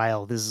for a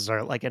while. This is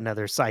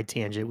another side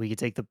tangent. We could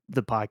take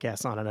the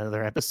podcast on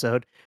another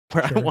episode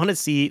where I want to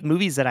see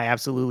movies that I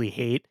absolutely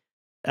hate.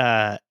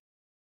 I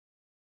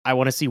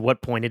want to see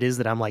what point it is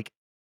that I'm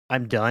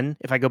done.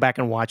 If I go back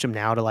and watch them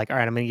now to all right,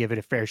 I'm going to give it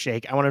a fair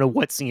shake. I want to know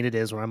what scene it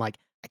is where I'm I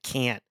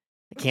can't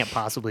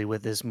possibly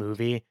with this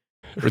movie.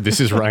 Or this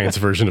is Ryan's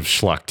version of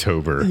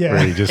Schlocktober,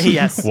 where he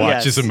just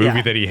watches a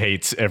movie that he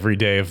hates every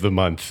day of the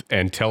month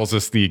and tells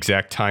us the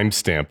exact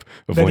timestamp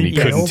of when he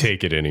couldn't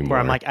take it anymore. Where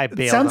I'm I bailed.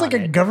 It sounds like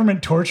a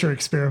government torture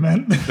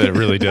experiment. That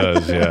really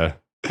does, yeah.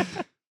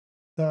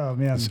 Oh,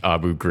 man. It's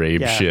Abu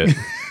Ghraib shit.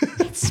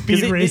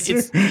 Speed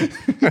Racer.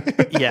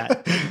 Yeah.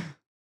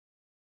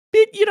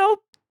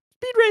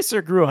 Speed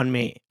Racer grew on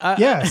me.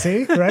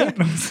 See, right?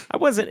 I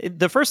wasn't,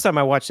 the first time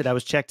I watched it, I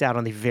was checked out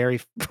on the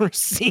very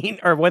first scene,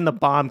 or when the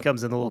bomb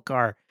comes in the little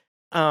car.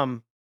 I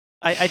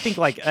think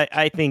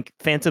I think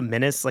Phantom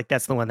Menace,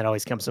 that's the one that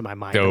always comes to my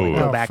mind.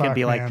 Go back and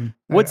be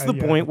what's the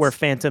point where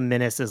Phantom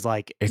Menace is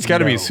It's got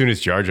to be as soon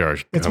as Jar Jar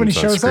comes when he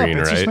shows screen,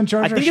 up. right? When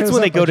Jar Jar I think it's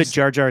when they go to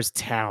Jar Jar's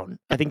town.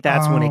 I think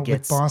that's when it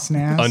gets Boss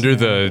Nass under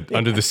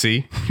the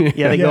sea.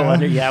 Yeah, they go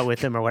under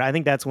with him or what. I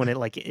think that's when it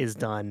is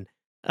done.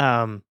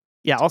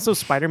 Yeah, also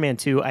Spider-Man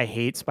 2. I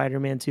hate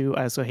Spider-Man 2.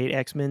 I also hate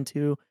X-Men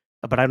 2,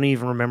 but I don't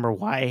even remember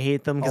why I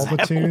hate them because I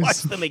haven't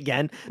watched them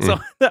again. So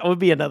that would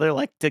be another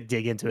to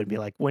dig into it and be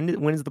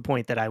when is the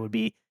point that I would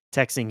be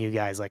texting you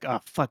guys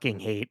fucking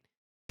hate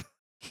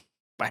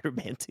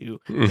Spider-Man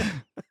 2.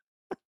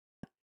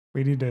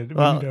 We need to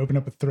open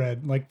up a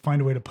thread,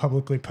 find a way to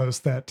publicly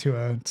post that to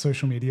a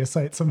social media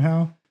site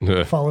somehow.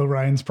 Follow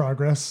Ryan's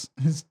progress.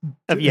 His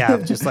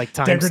just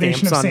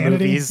timestamps on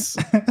sanity. Movies.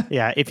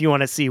 Yeah, if you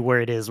want to see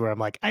where it is, where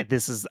I'm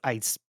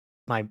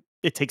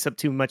it takes up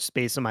too much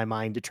space in my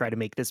mind to try to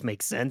make this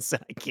make sense,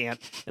 and I can't,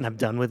 and I'm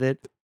done with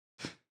it.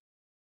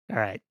 All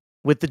right,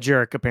 with the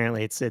jerk,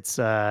 apparently it's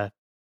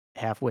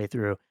halfway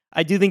through.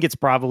 I do think it's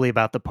probably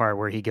about the part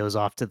where he goes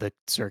off to the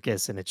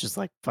circus and it's just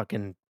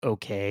fucking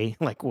okay,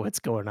 what's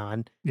going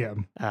on. Yeah.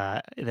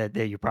 That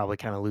you probably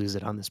kind of lose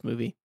it on this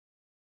movie.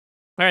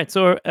 All right,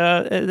 so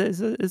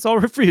it's all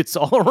for you. It's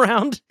all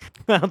around.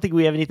 I don't think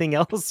we have anything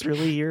else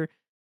really here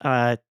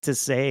to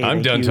say.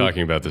 I'm done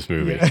talking about this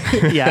movie.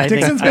 Yeah,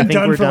 Dixon's been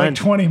done for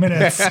 20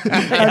 minutes.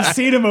 I've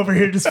seen him over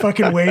here just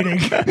fucking waiting.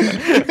 It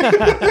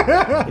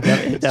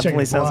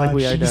definitely sounds like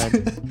we are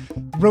done.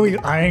 Really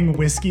eyeing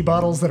whiskey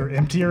bottles that are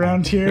empty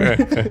around here.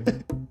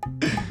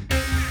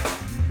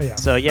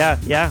 So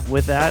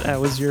with that, I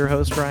was your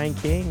host Ryan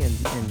King,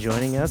 and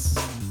joining us,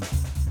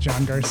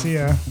 John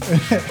Garcia.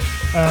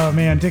 Oh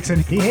man,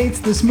 Dixon, he hates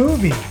this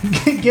movie.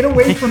 Get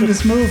away from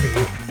this movie. He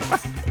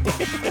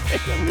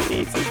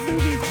hates this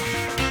movie.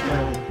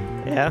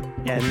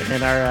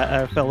 And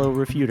our fellow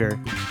refuter,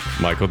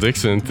 Michael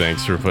Dixon.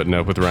 Thanks for putting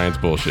up with Ryan's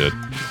bullshit.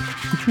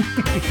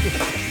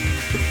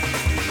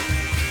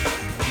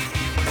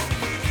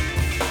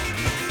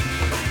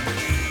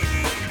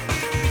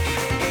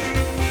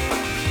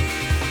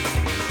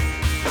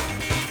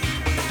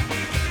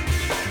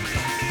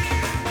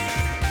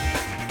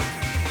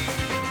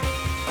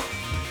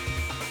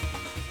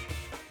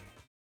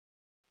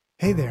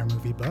 Hey there,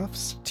 movie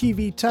buffs,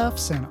 TV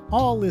toughs, and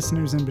all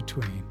listeners in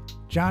between.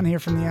 John here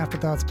from the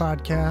Afterthoughts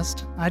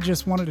podcast. I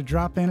just wanted to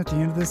drop in at the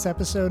end of this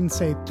episode and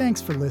say thanks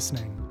for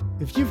listening.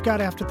 If you've got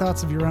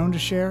afterthoughts of your own to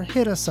share,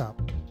 hit us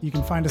up. You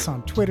can find us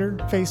on Twitter,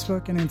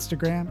 Facebook, and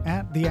Instagram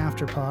at The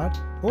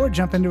Afterpod, or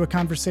jump into a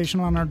conversation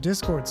on our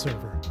Discord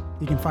server.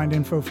 You can find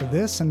info for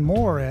this and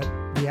more at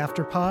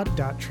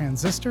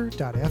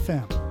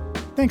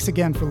theafterpod.transistor.fm. Thanks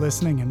again for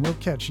listening, and we'll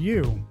catch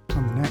you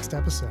on the next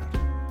episode.